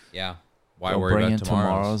 Yeah. Why Don't worry bring about in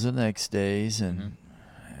tomorrow's? and next days and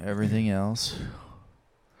everything else.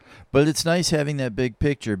 But it's nice having that big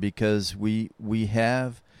picture because we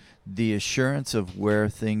have the assurance of where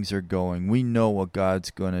things are going. We know what God's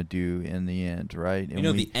going to do in the end, right? And You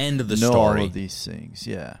know the end of the know story. all of these things,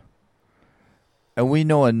 yeah. And we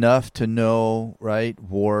know enough to know, right?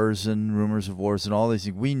 Wars and rumors of wars and all these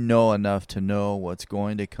things. We know enough to know what's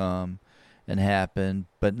going to come and happen,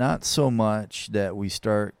 but not so much that we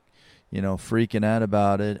start, freaking out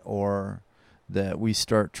about it, or that we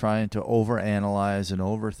start trying to overanalyze and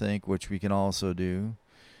overthink, which we can also do.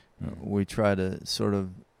 We try to sort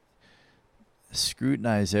of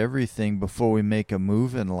scrutinize everything before we make a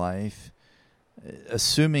move in life,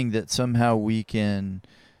 assuming that somehow we can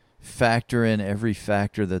factor in every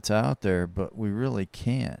factor that's out there, but we really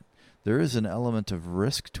can't. There is an element of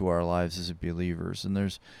risk to our lives as believers, and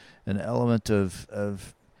there's an element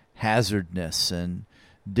of hazardness and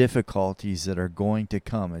difficulties that are going to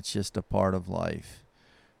come. It's just a part of life,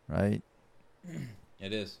 right?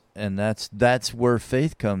 It is. And that's where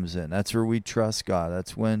faith comes in. That's where we trust God.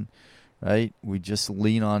 That's when, right, we just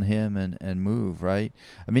lean on him and move, right?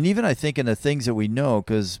 I mean, even I think in the things that we know,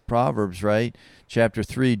 because Proverbs, right, chapter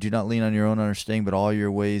 3, do not lean on your own understanding, but all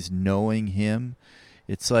your ways knowing him.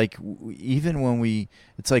 It's like even when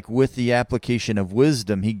it's like with the application of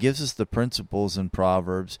wisdom, he gives us the principles in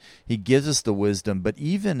Proverbs. He gives us the wisdom, but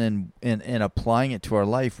even in applying it to our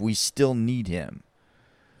life, we still need him.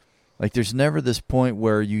 Like there's never this point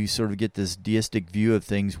where you sort of get this deistic view of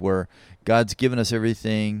things where God's given us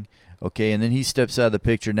everything, okay, and then he steps out of the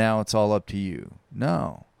picture, now it's all up to you.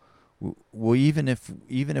 No. Well, even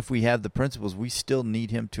if we have the principles, we still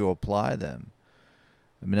need him to apply them.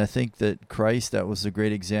 I mean, I think that Christ, that was the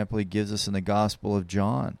great example he gives us in the Gospel of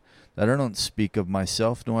John, that I don't speak of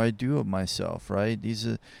myself, nor I do of myself, right? These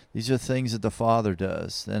are things that the Father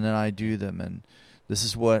does, and then I do them, and this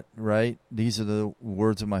is what, right? These are the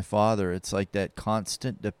words of my Father. It's like that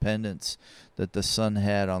constant dependence that the Son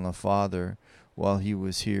had on the Father while he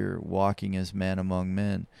was here walking as man among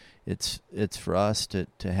men. It's for us to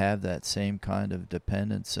have that same kind of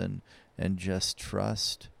dependence and just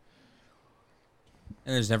trust.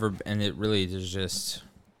 And it really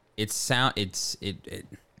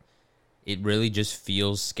just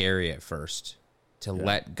feels scary at first to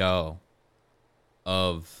let go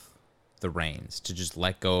of the reins, to just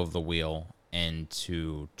let go of the wheel and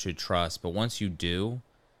to trust. But once you do,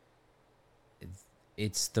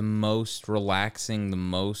 it's the most relaxing, the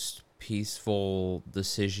most peaceful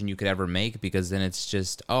decision you could ever make, because then it's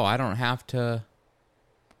just, I don't have to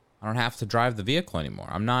drive the vehicle anymore.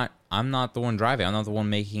 I'm not the one driving. I'm not the one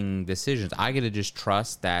making decisions. I get to just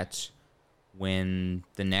trust that when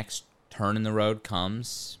the next turn in the road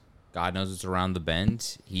comes, God knows it's around the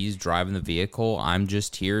bend. He's driving the vehicle. I'm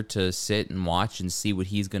just here to sit and watch and see what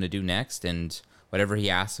he's going to do next. And whatever he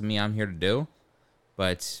asks of me, I'm here to do.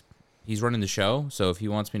 But he's running the show. So if he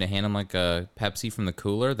wants me to hand him like a Pepsi from the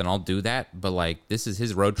cooler, then I'll do that. But like, this is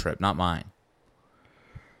his road trip, not mine.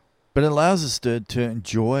 But it allows us to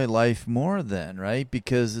enjoy life more then, right?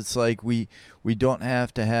 Because it's like we don't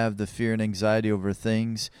have to have the fear and anxiety over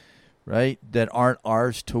things, right, that aren't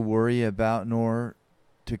ours to worry about nor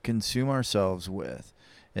to consume ourselves with.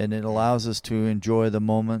 And it allows us to enjoy the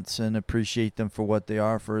moments and appreciate them for what they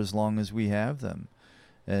are for as long as we have them.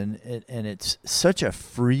 And it's such a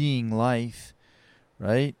freeing life,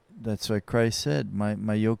 right? That's why Christ said,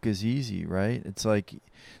 my yoke is easy, right? It's like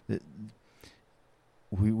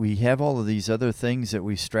we have all of these other things that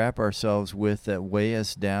we strap ourselves with that weigh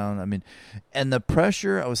us down. I mean, and the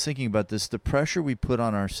pressure, I was thinking about this, the pressure we put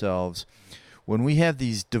on ourselves when we have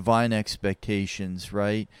these divine expectations,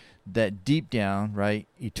 right, that deep down, right,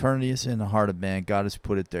 eternity is in the heart of man. God has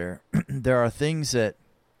put it there. There are things that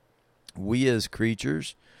we as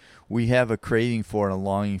creatures, we have a craving for and a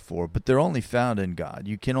longing for, but they're only found in God.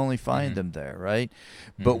 You can only find them there, right?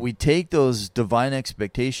 But we take those divine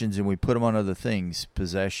expectations and we put them on other things,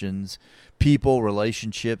 possessions, people,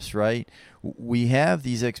 relationships, right? We have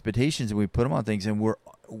these expectations and we put them on things, and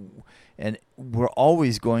we're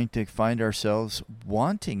always going to find ourselves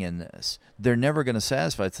wanting in this. They're never going to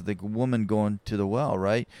satisfy. It's the woman going to the well,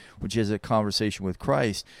 right? Which is a conversation with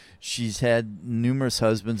Christ. She's had numerous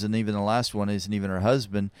husbands, and even the last one isn't even her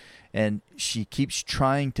husband. And she keeps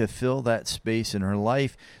trying to fill that space in her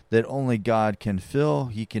life that only God can fill.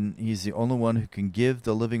 He's the only one who can give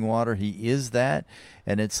the living water. He is that.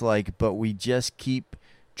 And it's like, but we just keep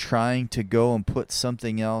trying to go and put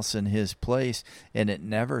something else in his place, and it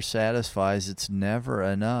never satisfies. It's never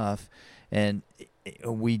enough. And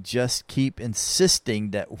we just keep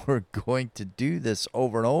insisting that we're going to do this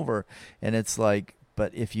over and over. And it's like,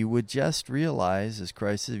 but if you would just realize, as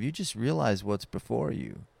Christ says, if you just realize what's before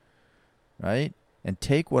you, right, and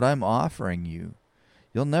take what I'm offering you,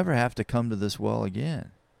 you'll never have to come to this well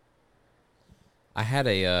again. I had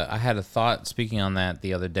a thought speaking on that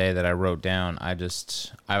the other day that I wrote down.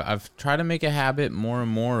 I've tried to make a habit more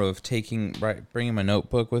and more of bringing my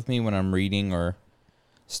notebook with me when I'm reading or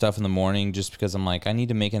stuff in the morning, just because I'm like, I need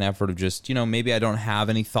to make an effort of just, maybe I don't have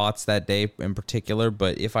any thoughts that day in particular,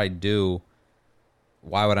 but if I do,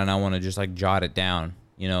 why would I not want to just like jot it down?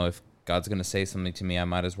 If God's going to say something to me, I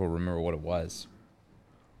might as well remember what it was.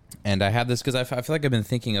 And I have this because I feel like I've been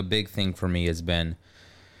thinking a big thing for me has been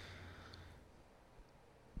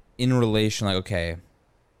in relation, like, okay,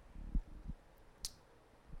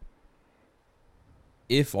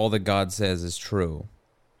 if all that God says is true,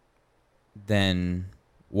 then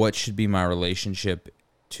what should be my relationship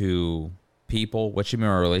to people? What should be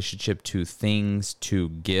my relationship to things, to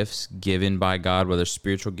gifts given by God, whether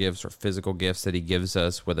spiritual gifts or physical gifts that he gives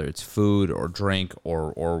us, whether it's food or drink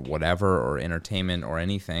or whatever, or entertainment or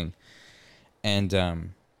anything? And I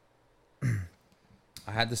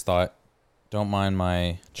had this thought. Don't mind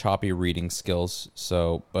my choppy reading skills.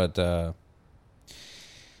 But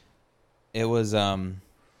it was,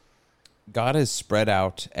 God has spread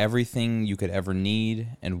out everything you could ever need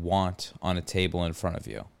and want on a table in front of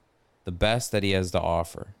you, the best that he has to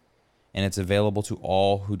offer, and it's available to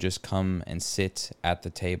all who just come and sit at the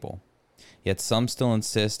table. Yet some still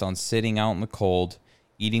insist on sitting out in the cold,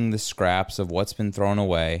 eating the scraps of what's been thrown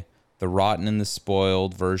away, the rotten and the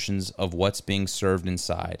spoiled versions of what's being served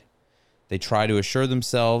inside. They try to assure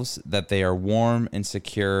themselves that they are warm and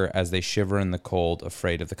secure as they shiver in the cold,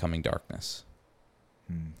 afraid of the coming darkness.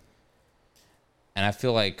 And I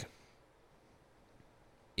feel like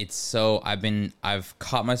it's so, I've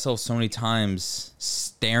caught myself so many times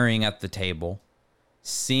staring at the table,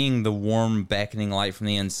 seeing the warm beckoning light from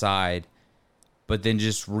the inside, but then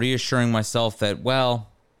just reassuring myself that, well,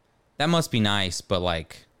 that must be nice, but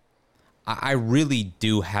like, I really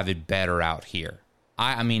do have it better out here.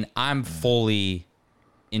 I mean, I'm fully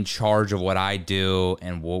in charge of what I do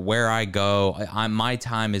and where I go. My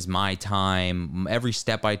time is my time. Every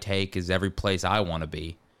step I take is every place I want to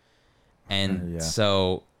be. And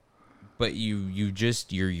so, but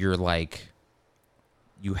you're like,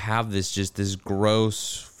 you have this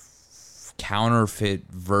gross counterfeit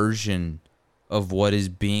version of what is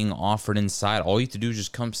being offered inside. All you have to do is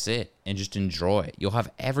just come sit and just enjoy it. You'll have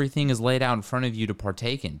everything is laid out in front of you to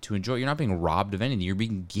partake in, to enjoy. You're not being robbed of anything. You're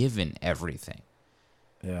being given everything.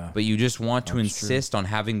 Yeah. But you just want to insist on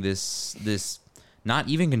having this not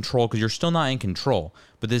even control, because you're still not in control,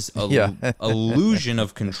 but this illusion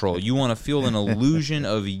of control. You want to feel an illusion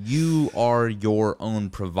of you are your own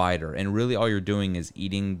provider. And really all you're doing is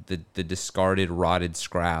eating the discarded, rotted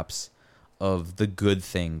scraps of the good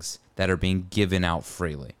things that are being given out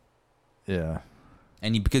freely. Yeah.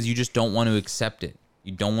 And because you just don't want to accept it.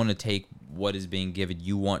 You don't want to take what is being given.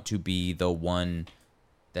 You want to be the one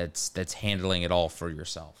that's handling it all for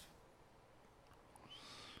yourself.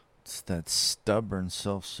 It's that stubborn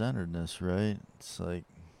self-centeredness, right? It's like...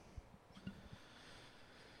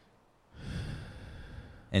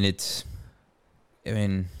 And it's... I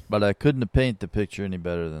mean... But I couldn't have painted the picture any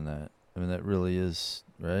better than that. I mean, that really is,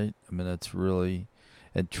 right? I mean, that's really...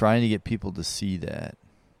 And trying to get people to see that.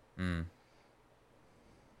 I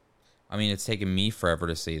mean, it's taken me forever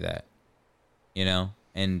to see that,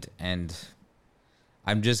 and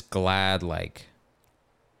I'm just glad, like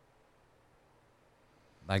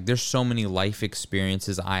there's so many life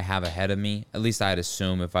experiences I have ahead of me. At least I'd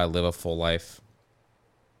assume if I live a full life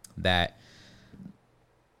that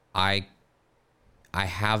I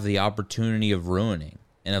have the opportunity of ruining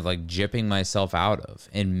and of like jipping myself out of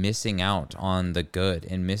and missing out on the good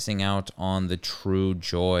and missing out on the true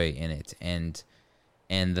joy in it. And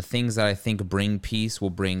And the things that I think bring peace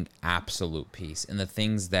will bring absolute peace. And the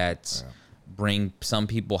things that bring some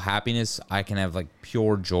people happiness, I can have like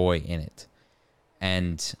pure joy in it.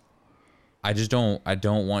 And I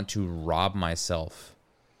don't want to rob myself.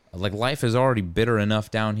 Like, life is already bitter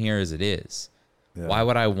enough down here as it is. Yeah. Why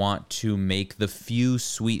would I want to make the few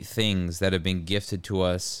sweet things that have been gifted to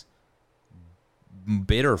us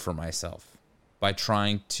bitter for myself by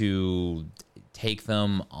trying to take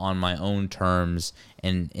them on my own terms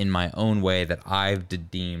and in my own way that I've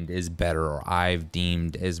deemed is better or I've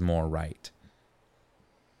deemed is more right?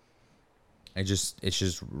 You're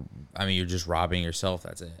just robbing yourself.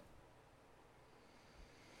 That's it.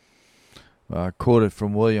 Quoted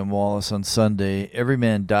from William Wallace on Sunday: "Every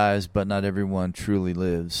man dies, but not everyone truly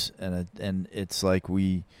lives." And it's like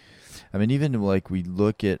even like we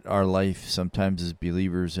look at our life sometimes as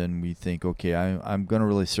believers, and we think, okay, I'm going to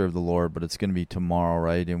really serve the Lord, but it's going to be tomorrow,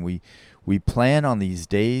 right? And we plan on these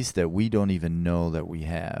days that we don't even know that we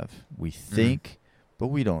have. We think, but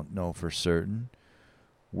we don't know for certain.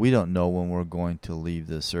 We don't know when we're going to leave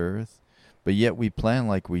this earth, but yet we plan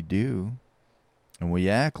like we do. And we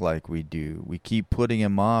act like we do. We keep putting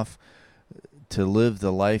him off to live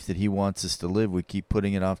the life that he wants us to live. We keep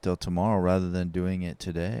putting it off till tomorrow rather than doing it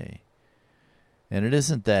today. And it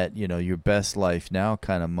isn't that, your best life now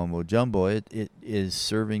kind of mumbo jumbo. It is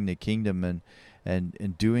serving the kingdom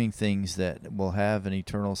and doing things that will have an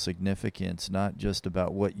eternal significance, not just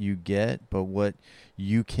about what you get, but what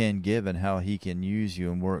you can give and how he can use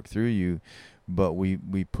you and work through you. But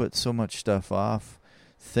we put so much stuff off,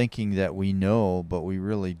 thinking that we know, but we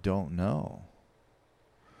really don't know.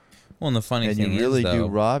 Well, and the funny thing is, and you really do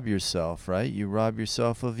rob yourself, right? You rob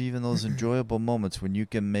yourself of even those enjoyable moments when you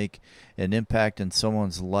can make an impact in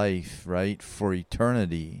someone's life, right, for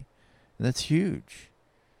eternity. And that's huge.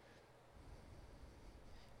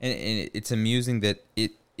 And it's amusing that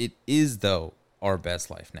it is, though, our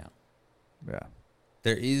best life now. Yeah.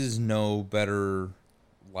 There is no better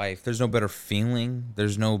life. There's no better feeling.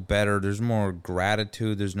 There's more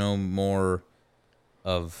gratitude. There's no more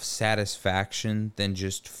of satisfaction than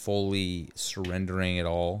just fully surrendering it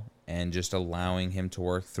all and just allowing him to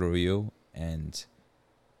work through you. And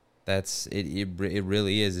that's it. It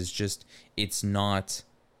really is. It's not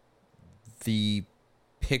the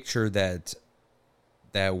picture that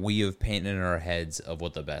we have painted in our heads of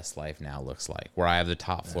what the best life now looks like, where I have the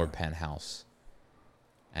top floor penthouse.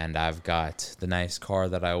 And I've got the nice car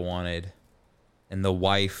that I wanted, and the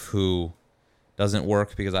wife who doesn't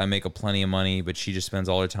work because I make plenty of money, but she just spends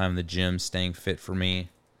all her time in the gym staying fit for me.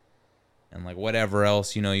 And like whatever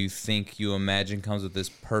else, you imagine comes with this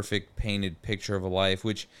perfect painted picture of a life,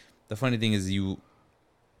 which the funny thing is you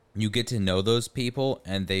get to know those people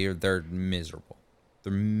and they're miserable.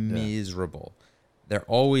 They're miserable. They're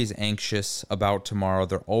always anxious about tomorrow.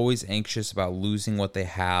 They're always anxious about losing what they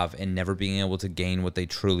have and never being able to gain what they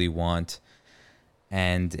truly want.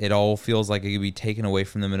 And it all feels like it could be taken away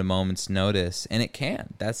from them at a moment's notice. And it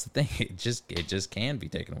can. That's the thing. It just can be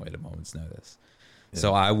taken away at a moment's notice. Yeah.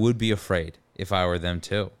 So I would be afraid if I were them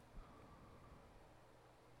too.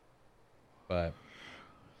 But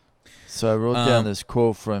so I wrote down this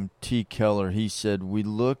quote from T. Keller. He said, "We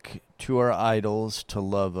look to our idols to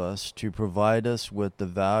love us, to provide us with the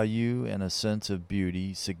value and a sense of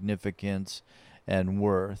beauty, significance, and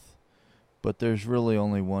worth. But there's really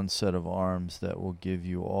only one set of arms that will give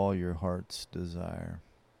you all your heart's desire."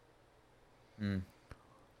 Well,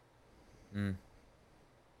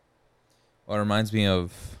 it reminds me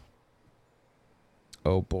of,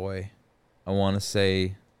 oh boy, I want to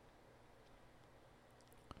say,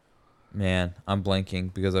 man, I'm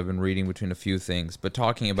blanking because I've been reading between a few things. But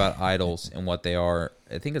talking about idols and what they are,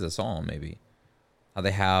 I think it's a psalm maybe. How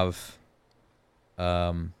they have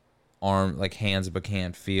like hands but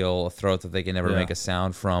can't feel, a throat that they can never make a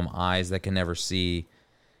sound from, eyes that can never see.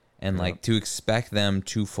 And like to expect them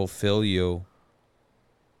to fulfill you.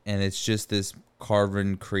 And it's just this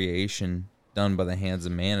carven creation done by the hands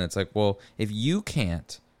of man. And it's like, well, if you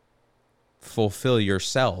can't fulfill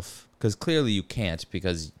yourself, because clearly you can't,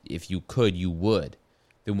 because if you could, you would,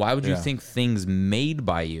 then why would you think things made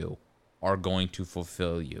by you are going to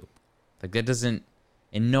fulfill you? Like that doesn't,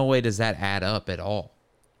 in no way does that add up at all.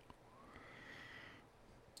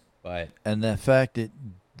 And the fact that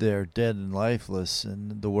they're dead and lifeless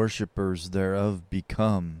and the worshipers thereof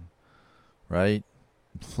become, right?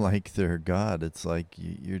 Like they're God. It's like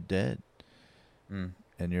you're dead and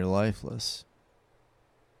you're lifeless.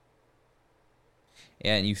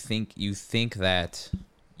 Yeah, and you think that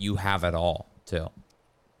you have it all too.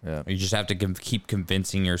 Yeah. You just have to keep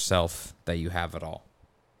convincing yourself that you have it all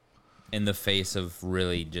in the face of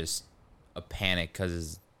really just a a panic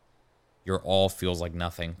because your all feels like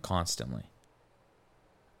nothing constantly.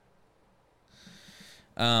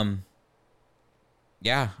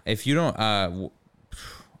 Yeah, if you don't,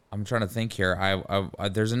 I'm trying to think here. I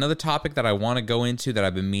there's another topic that I want to go into that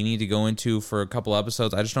I've been meaning to go into for a couple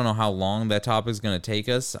episodes. I just don't know how long that topic is going to take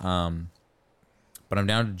us. But I'm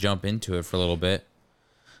down to jump into it for a little bit.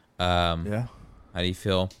 Yeah. How do you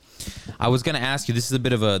feel? I was going to ask you. This is a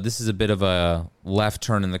bit of a left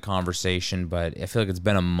turn in the conversation, but I feel like it's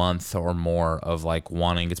been a month or more of like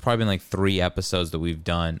wanting. It's probably been like 3 episodes that we've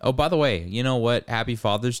done. Oh, by the way, you know what? Happy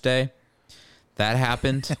Father's Day. That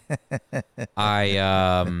happened. I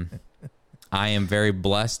am very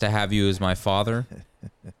blessed to have you as my father.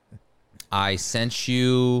 I sent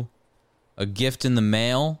you a gift in the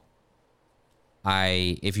mail.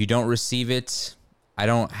 If you don't receive it, I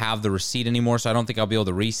don't have the receipt anymore, so I don't think I'll be able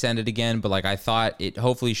to resend it again. But like I thought, it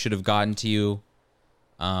hopefully should have gotten to you,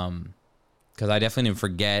 because I definitely didn't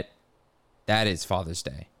forget. That is Father's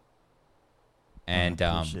Day, and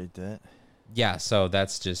I appreciate that. Yeah, so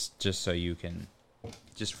that's just so you can,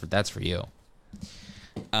 that's for you.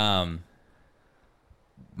 My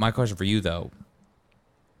question for you though,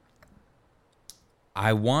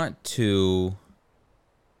 I want to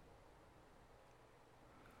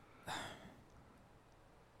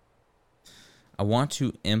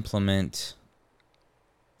implement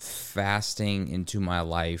fasting into my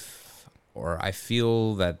life, or I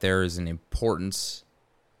feel that there is an importance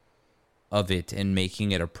of it and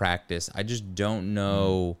making it a practice. I just don't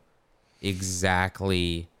know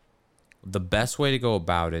exactly the best way to go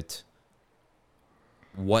about it,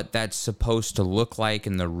 what that's supposed to look like,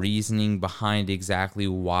 and the reasoning behind exactly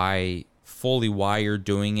why you're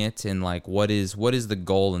doing it, and like what is the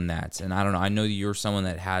goal in that. And I don't know, I know you're someone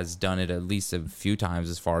that has done it at least a few times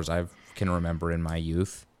as far as I can remember in my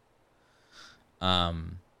youth.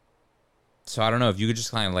 So I don't know if you could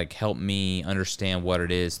just kind of like help me understand what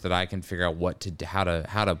it is so that I can figure out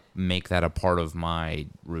how to make that a part of my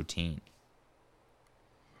routine.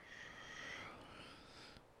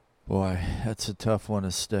 Boy, that's a tough one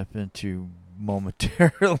to step into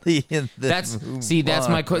momentarily. That's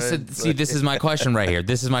my question. See, this is my question right here.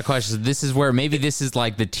 This is my question. This is where maybe this is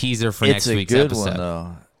like the teaser for next week's episode.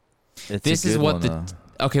 One, though.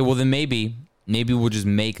 Okay. Well, then maybe we'll just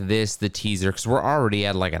make this the teaser because we're already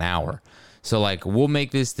at like an hour. So like we'll make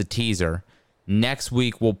this the teaser. Next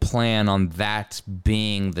week we'll plan on that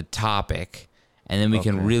being the topic, and then we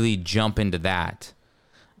can really jump into that.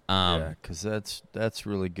 Yeah, because that's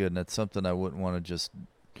really good, and that's something I wouldn't want to just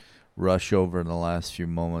rush over in the last few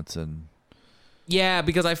moments. And yeah,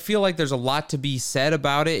 because I feel like there's a lot to be said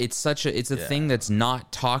about it. It's a thing that's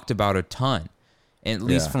not talked about a ton, and at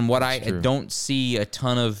least from what I don't see a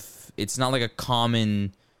ton of. It's not like a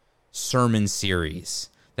common sermon series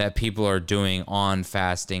that people are doing on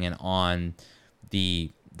fasting and on the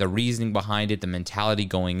reasoning behind it, the mentality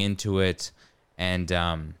going into it,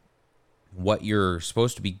 and what you're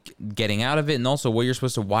supposed to be getting out of it, and also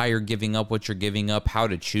why you're giving up what you're giving up, how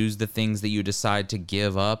to choose the things that you decide to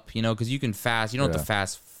give up, because you can fast. You don't have to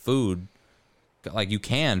fast food. Like you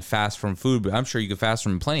can fast from food, but I'm sure you can fast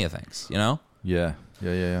from plenty of things, Yeah.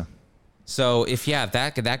 So if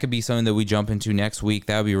that could be something that we jump into next week,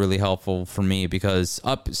 that would be really helpful for me because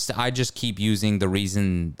I just keep using the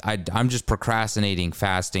reason I'm just procrastinating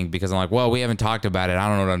fasting because I'm like, well, we haven't talked about it. I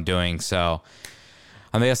don't know what I'm doing. So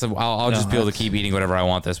I guess I'll just be able to keep eating whatever I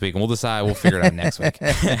want this week, and we'll figure it out next week.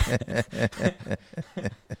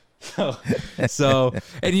 So,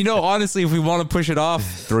 and honestly, if we want to push it off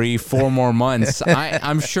 3-4 more months,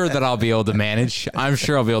 I'm sure that I'll be able to manage.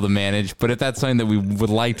 But if that's something that we would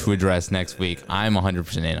like to address next week, I'm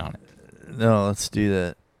 100% in on it. No, let's do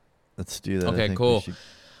that. Okay, cool.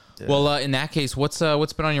 Well, in that case, what's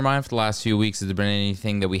been on your mind for the last few weeks? Has there been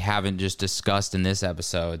anything that we haven't just discussed in this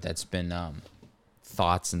episode that's been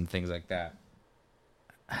thoughts and things like that?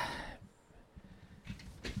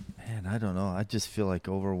 Man, I don't know. I just feel like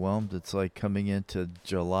overwhelmed. It's like coming into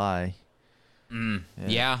July.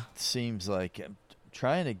 Yeah. It seems like I'm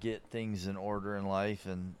trying to get things in order in life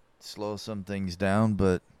and slow some things down,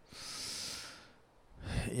 but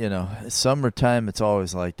summertime, it's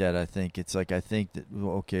always like that. I think it's like, I think that,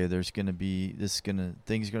 there's going to be,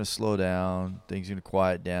 things are going to slow down. Things are going to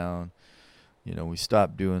quiet down. We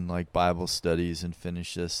stopped doing like Bible studies and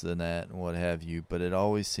finish this and that and what have you, but it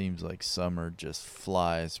always seems like summer just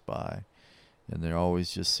flies by, and there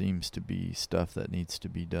always just seems to be stuff that needs to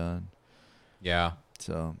be done. Yeah.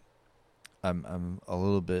 So I'm a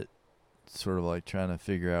little bit sort of like trying to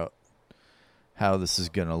figure out how this is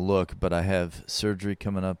going to look, but I have surgery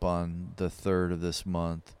coming up on the 3rd of this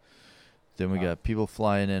month Then we got people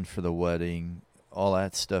flying in for the wedding, all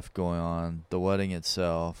that stuff going on, the wedding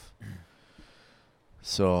itself.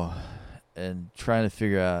 So, and trying to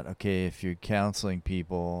figure out, okay, if you're counseling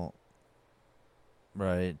people,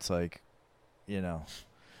 right, it's like, you know,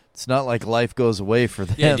 it's not like life goes away for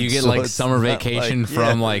them. Yeah, do you get so like it's summer not vacation like,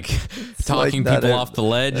 from yeah. like It's talking like not people off the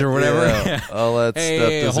ledge or whatever? Yeah, all that Hey, stuff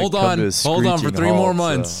doesn't hold come on, to a hold on for screeching 3 more halt,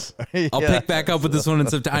 months. so. I'll Yeah, pick back up with this one in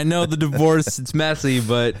September. I know the divorce, it's messy,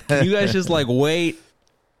 but can you guys just like wait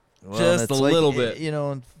Well, just it's a like, little bit? You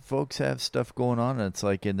know, and folks have stuff going on, and it's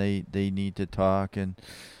like, and they need to talk, and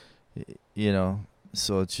you know,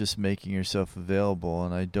 so it's just making yourself available.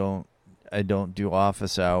 And I don't do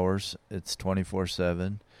office hours. It's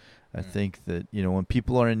 24/7. I think that, you know, when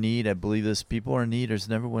people are in need, I believe this, people are in need, there's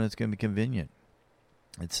never when it's going to be convenient.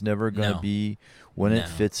 It's never going to No. be when it No.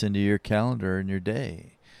 fits into your calendar and your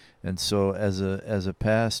day. And so as a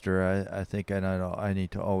pastor, I think I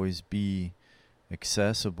need to always be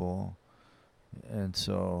accessible. And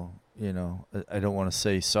so, you know, I don't want to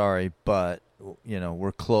say sorry, but, you know,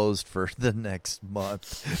 we're closed for the next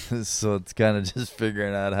month. So it's kind of just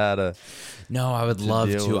figuring out how to. No, I would to love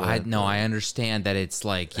deal to. with it, but- I understand that it's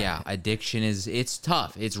like, yeah, addiction it's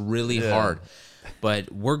tough. It's really Yeah. hard.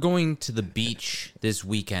 But we're going to the beach this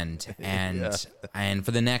weekend and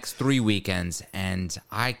for the next 3 weekends, and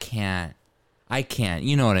I can't,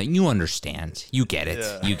 you know what, you understand. You get it.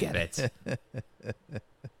 Yeah. You get it.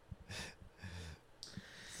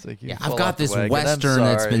 It's like you Yeah, fall I've got off the this wagon. I'm Western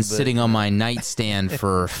that's sorry, been but- sitting on my nightstand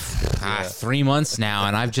for 3 months now,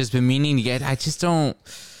 and I've just been meaning to get. I just don't.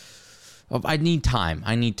 I need time.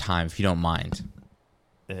 I need time, if you don't mind.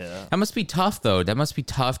 Yeah. That must be tough, though. That must be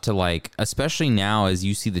tough to like, especially now as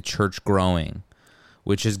you see the church growing,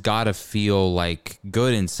 which has got to feel like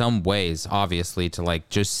good in some ways, obviously, to like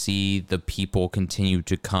just see the people continue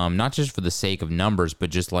to come, not just for the sake of numbers, but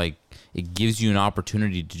just like it gives you an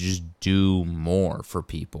opportunity to just do more for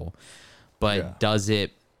people. But Yeah. does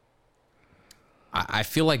it? I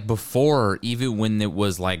feel like before, even when it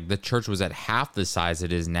was like the church was at half the size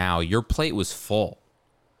it is now, your plate was full.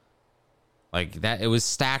 Like that, it was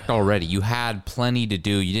stacked already. You had plenty to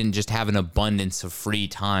do. You didn't just have an abundance of free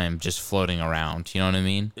time just floating around. You know what I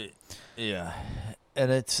mean? Yeah,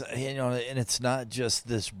 and it's, you know, and it's not just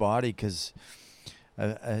this body, because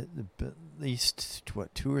at least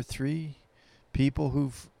what, 2 or 3 people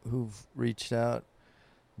who've reached out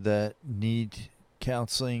that need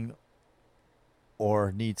counseling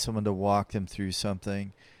or need someone to walk them through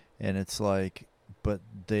something, and it's like, but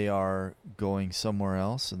they are going somewhere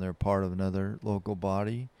else and they're part of another local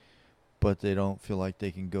body, but they don't feel like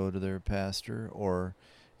they can go to their pastor, or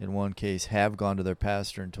in one case have gone to their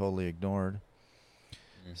pastor and totally ignored.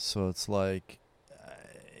 So it's like,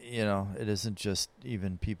 you know, it isn't just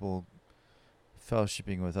even people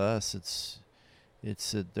fellowshipping with us.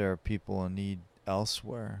 It's that there are people in need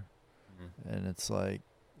elsewhere. And it's like,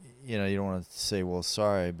 you know, you don't want to say, well,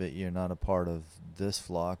 sorry, but you're not a part of this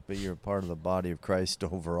flock, but you're a part of the body of Christ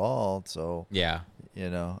overall. So, Yeah.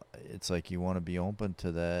 you know, it's like you want to be open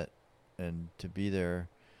to that and to be there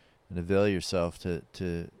and avail yourself to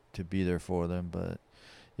be there for them. But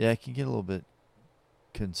yeah, it can get a little bit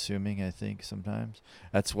consuming, I think, sometimes.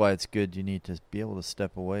 That's why it's good. You need to be able to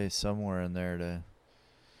step away somewhere in there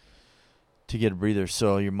to get a breather.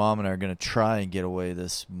 So your mom and I are going to try and get away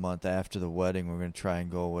this month after the wedding. We're going to try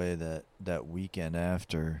and go away that weekend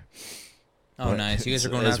after. Oh, But nice. You guys are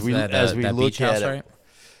going as out to we- that, as we that look beach house, at it, right?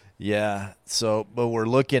 Yeah. So, but we're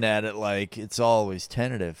looking at it like it's always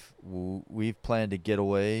tentative. We've planned to get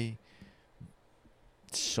away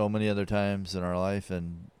so many other times in our life,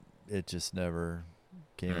 and it just never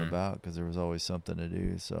came about because there was always something to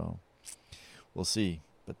do. So we'll see,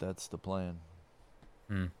 but that's the plan.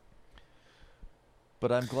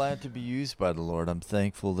 But I'm glad to be used by the Lord. I'm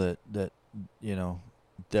thankful that you know,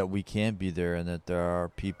 that we can be there, and that there are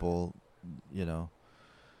people, you know.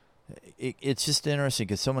 It's just interesting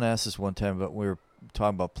because someone asked us one time, but we were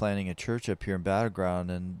talking about planning a church up here in Battleground,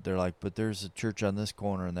 and they're like, but there's a church on this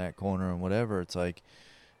corner and that corner and whatever. It's like,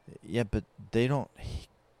 yeah, but they don't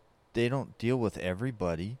deal with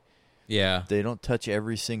everybody. Yeah. They don't touch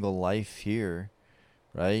every single life here,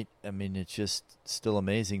 right? I mean, it's just still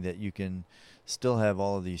amazing that you can still have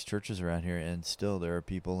all of these churches around here, and still there are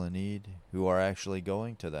people in need who are actually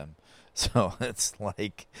going to them. So it's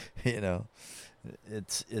like, you know,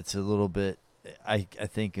 it's a little bit, I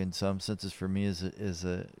think in some senses for me as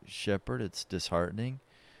a shepherd, it's disheartening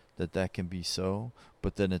that can be so,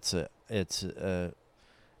 but then it's an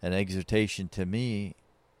exhortation to me.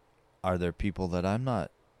 Are there people that I'm not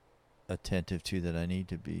attentive to that I need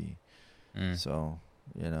to be? So,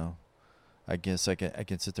 you know, I guess I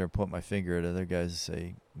can sit there and point my finger at other guys and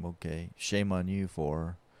say, okay, shame on you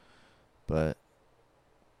for, but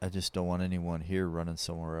I just don't want anyone here running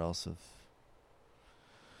somewhere else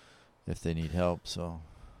if they need help. So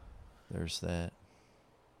there's that.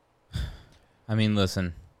 I mean,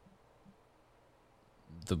 listen,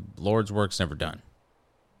 the Lord's work's never done.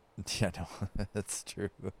 Yeah, no, that's true.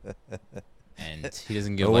 And he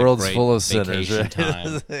doesn't give the like world's great full of vacation sinners, right?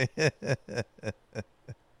 time.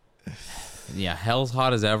 Yeah, hell's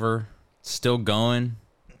hot as ever. Still going.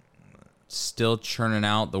 Still churning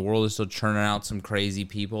out. The world is still churning out some crazy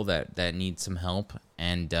people that need some help.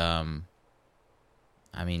 And, I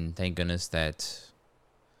mean, thank goodness that...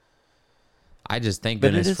 I just thank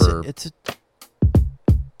goodness for...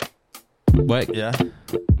 What? Yeah.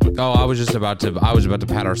 Oh, I was about to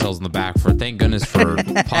pat ourselves on the back for thank goodness for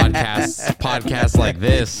podcasts like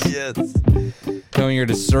this. Yes. Going here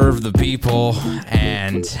to serve the people.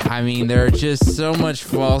 And I mean, there's just so much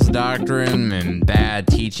false doctrine and bad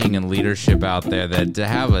teaching and leadership out there that to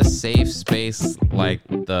have a safe space like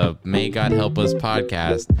the May God Help Us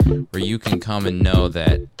podcast where you can come and know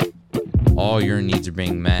that all your needs are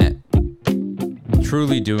being met,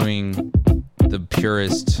 truly doing the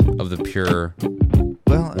purest of the pure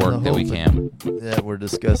work that we can. Yeah, we're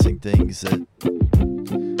discussing things that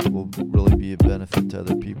will really be a benefit to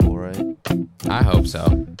other people, right? I hope so.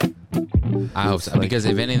 Because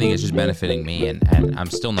if anything, it's just benefiting me, and I'm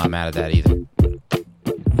still not mad at that either.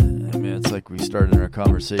 I mean, it's like we started our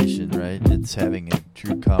conversation, right? It's having a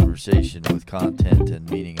true conversation with content and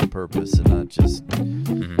meaning and purpose, and not just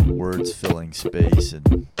words filling space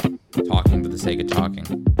and talking for the sake of talking.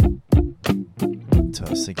 So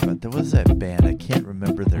I was thinking about, there was that band, I can't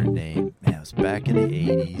remember their name. Man, it was back in the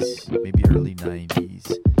 80s, maybe early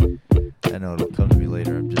 90s. I know it'll come to me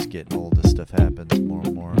later. I'm just getting old. This stuff happens more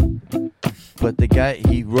and more. But the guy,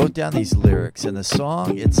 he wrote down these lyrics, and the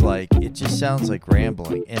song, it just sounds like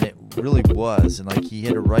rambling, and it really was. And like he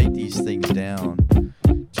had to write these things down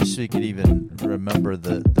just so he could even remember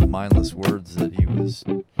the mindless words that he was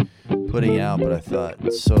putting out. But I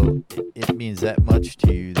thought, so it means that much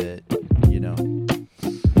to you that, you know,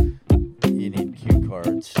 you need cue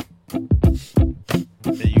cards.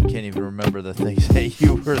 That you can't even remember the things that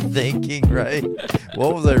you were thinking, right?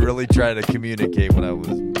 What was I really trying to communicate when I was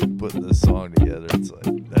putting this song together? It's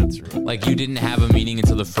like, that's right. Like you didn't have a meeting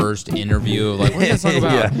until the first interview. Like, what are you guys talking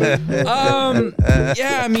about?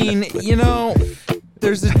 Yeah, I mean, you know,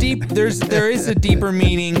 there is a deeper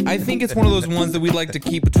meaning. I think it's one of those ones that we like to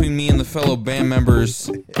keep between me and the fellow band members.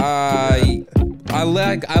 I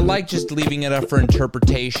like just leaving it up for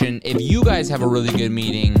interpretation. If you guys have a really good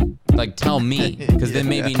meeting, like tell me, because then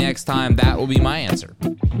maybe next time that will be my answer.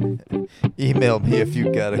 Email me if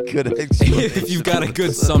you've got a good explanation. If you've got a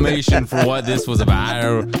good summation for what this was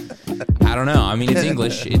about. I don't know. I mean, it's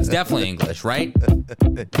English. It's definitely English, right?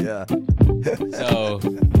 Yeah. So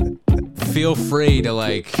feel free to,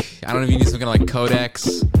 like, I don't know if you need some kind of like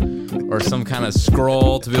codex or some kind of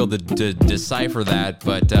scroll to be able to decipher that,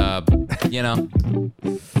 but you know,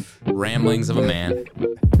 ramblings of a man.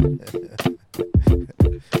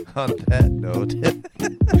 On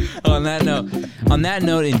that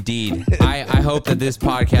note, indeed, I hope that this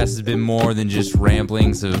podcast has been more than just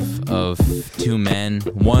ramblings of two men,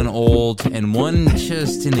 one old and one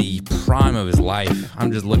just in the prime of his life.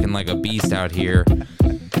 I'm just looking like a beast out here.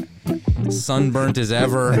 Sunburnt as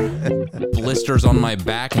ever, blisters on my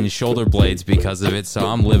back and shoulder blades because of it, so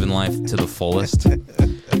I'm living life to the fullest.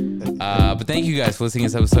 But thank you guys for listening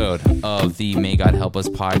to this episode of the May God Help Us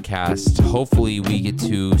podcast. Hopefully we get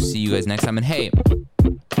to see you guys next time. And hey,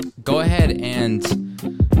 go ahead and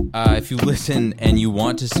if you listen and you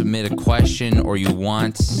want to submit a question, or you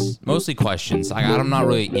want mostly questions, I'm not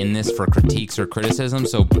really in this for critiques or criticism,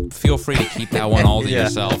 so feel free to keep that one all to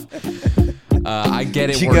yourself. I get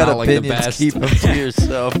it. We're not like the best. Keep them to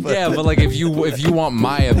yourself. Yeah, but like if you want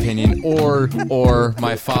my opinion or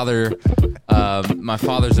my father's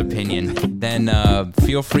opinion, then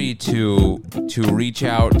feel free to reach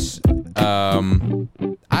out.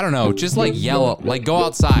 I don't know, just like yell, like go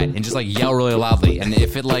outside and just like yell really loudly. And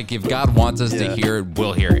if God wants us to hear it,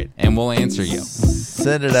 we'll hear it and we'll answer you.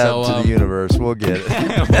 Send it out to the universe. We'll get it.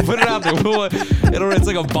 We'll put it out there. It's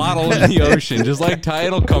like a bottle in the ocean. Just like tide,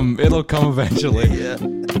 it'll come eventually. Yeah.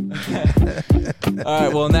 All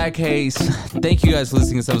right. Well, in that case, thank you guys for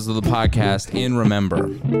listening to this episode of the podcast. And remember,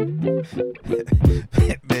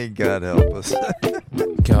 may God help us.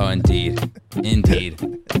 Go indeed.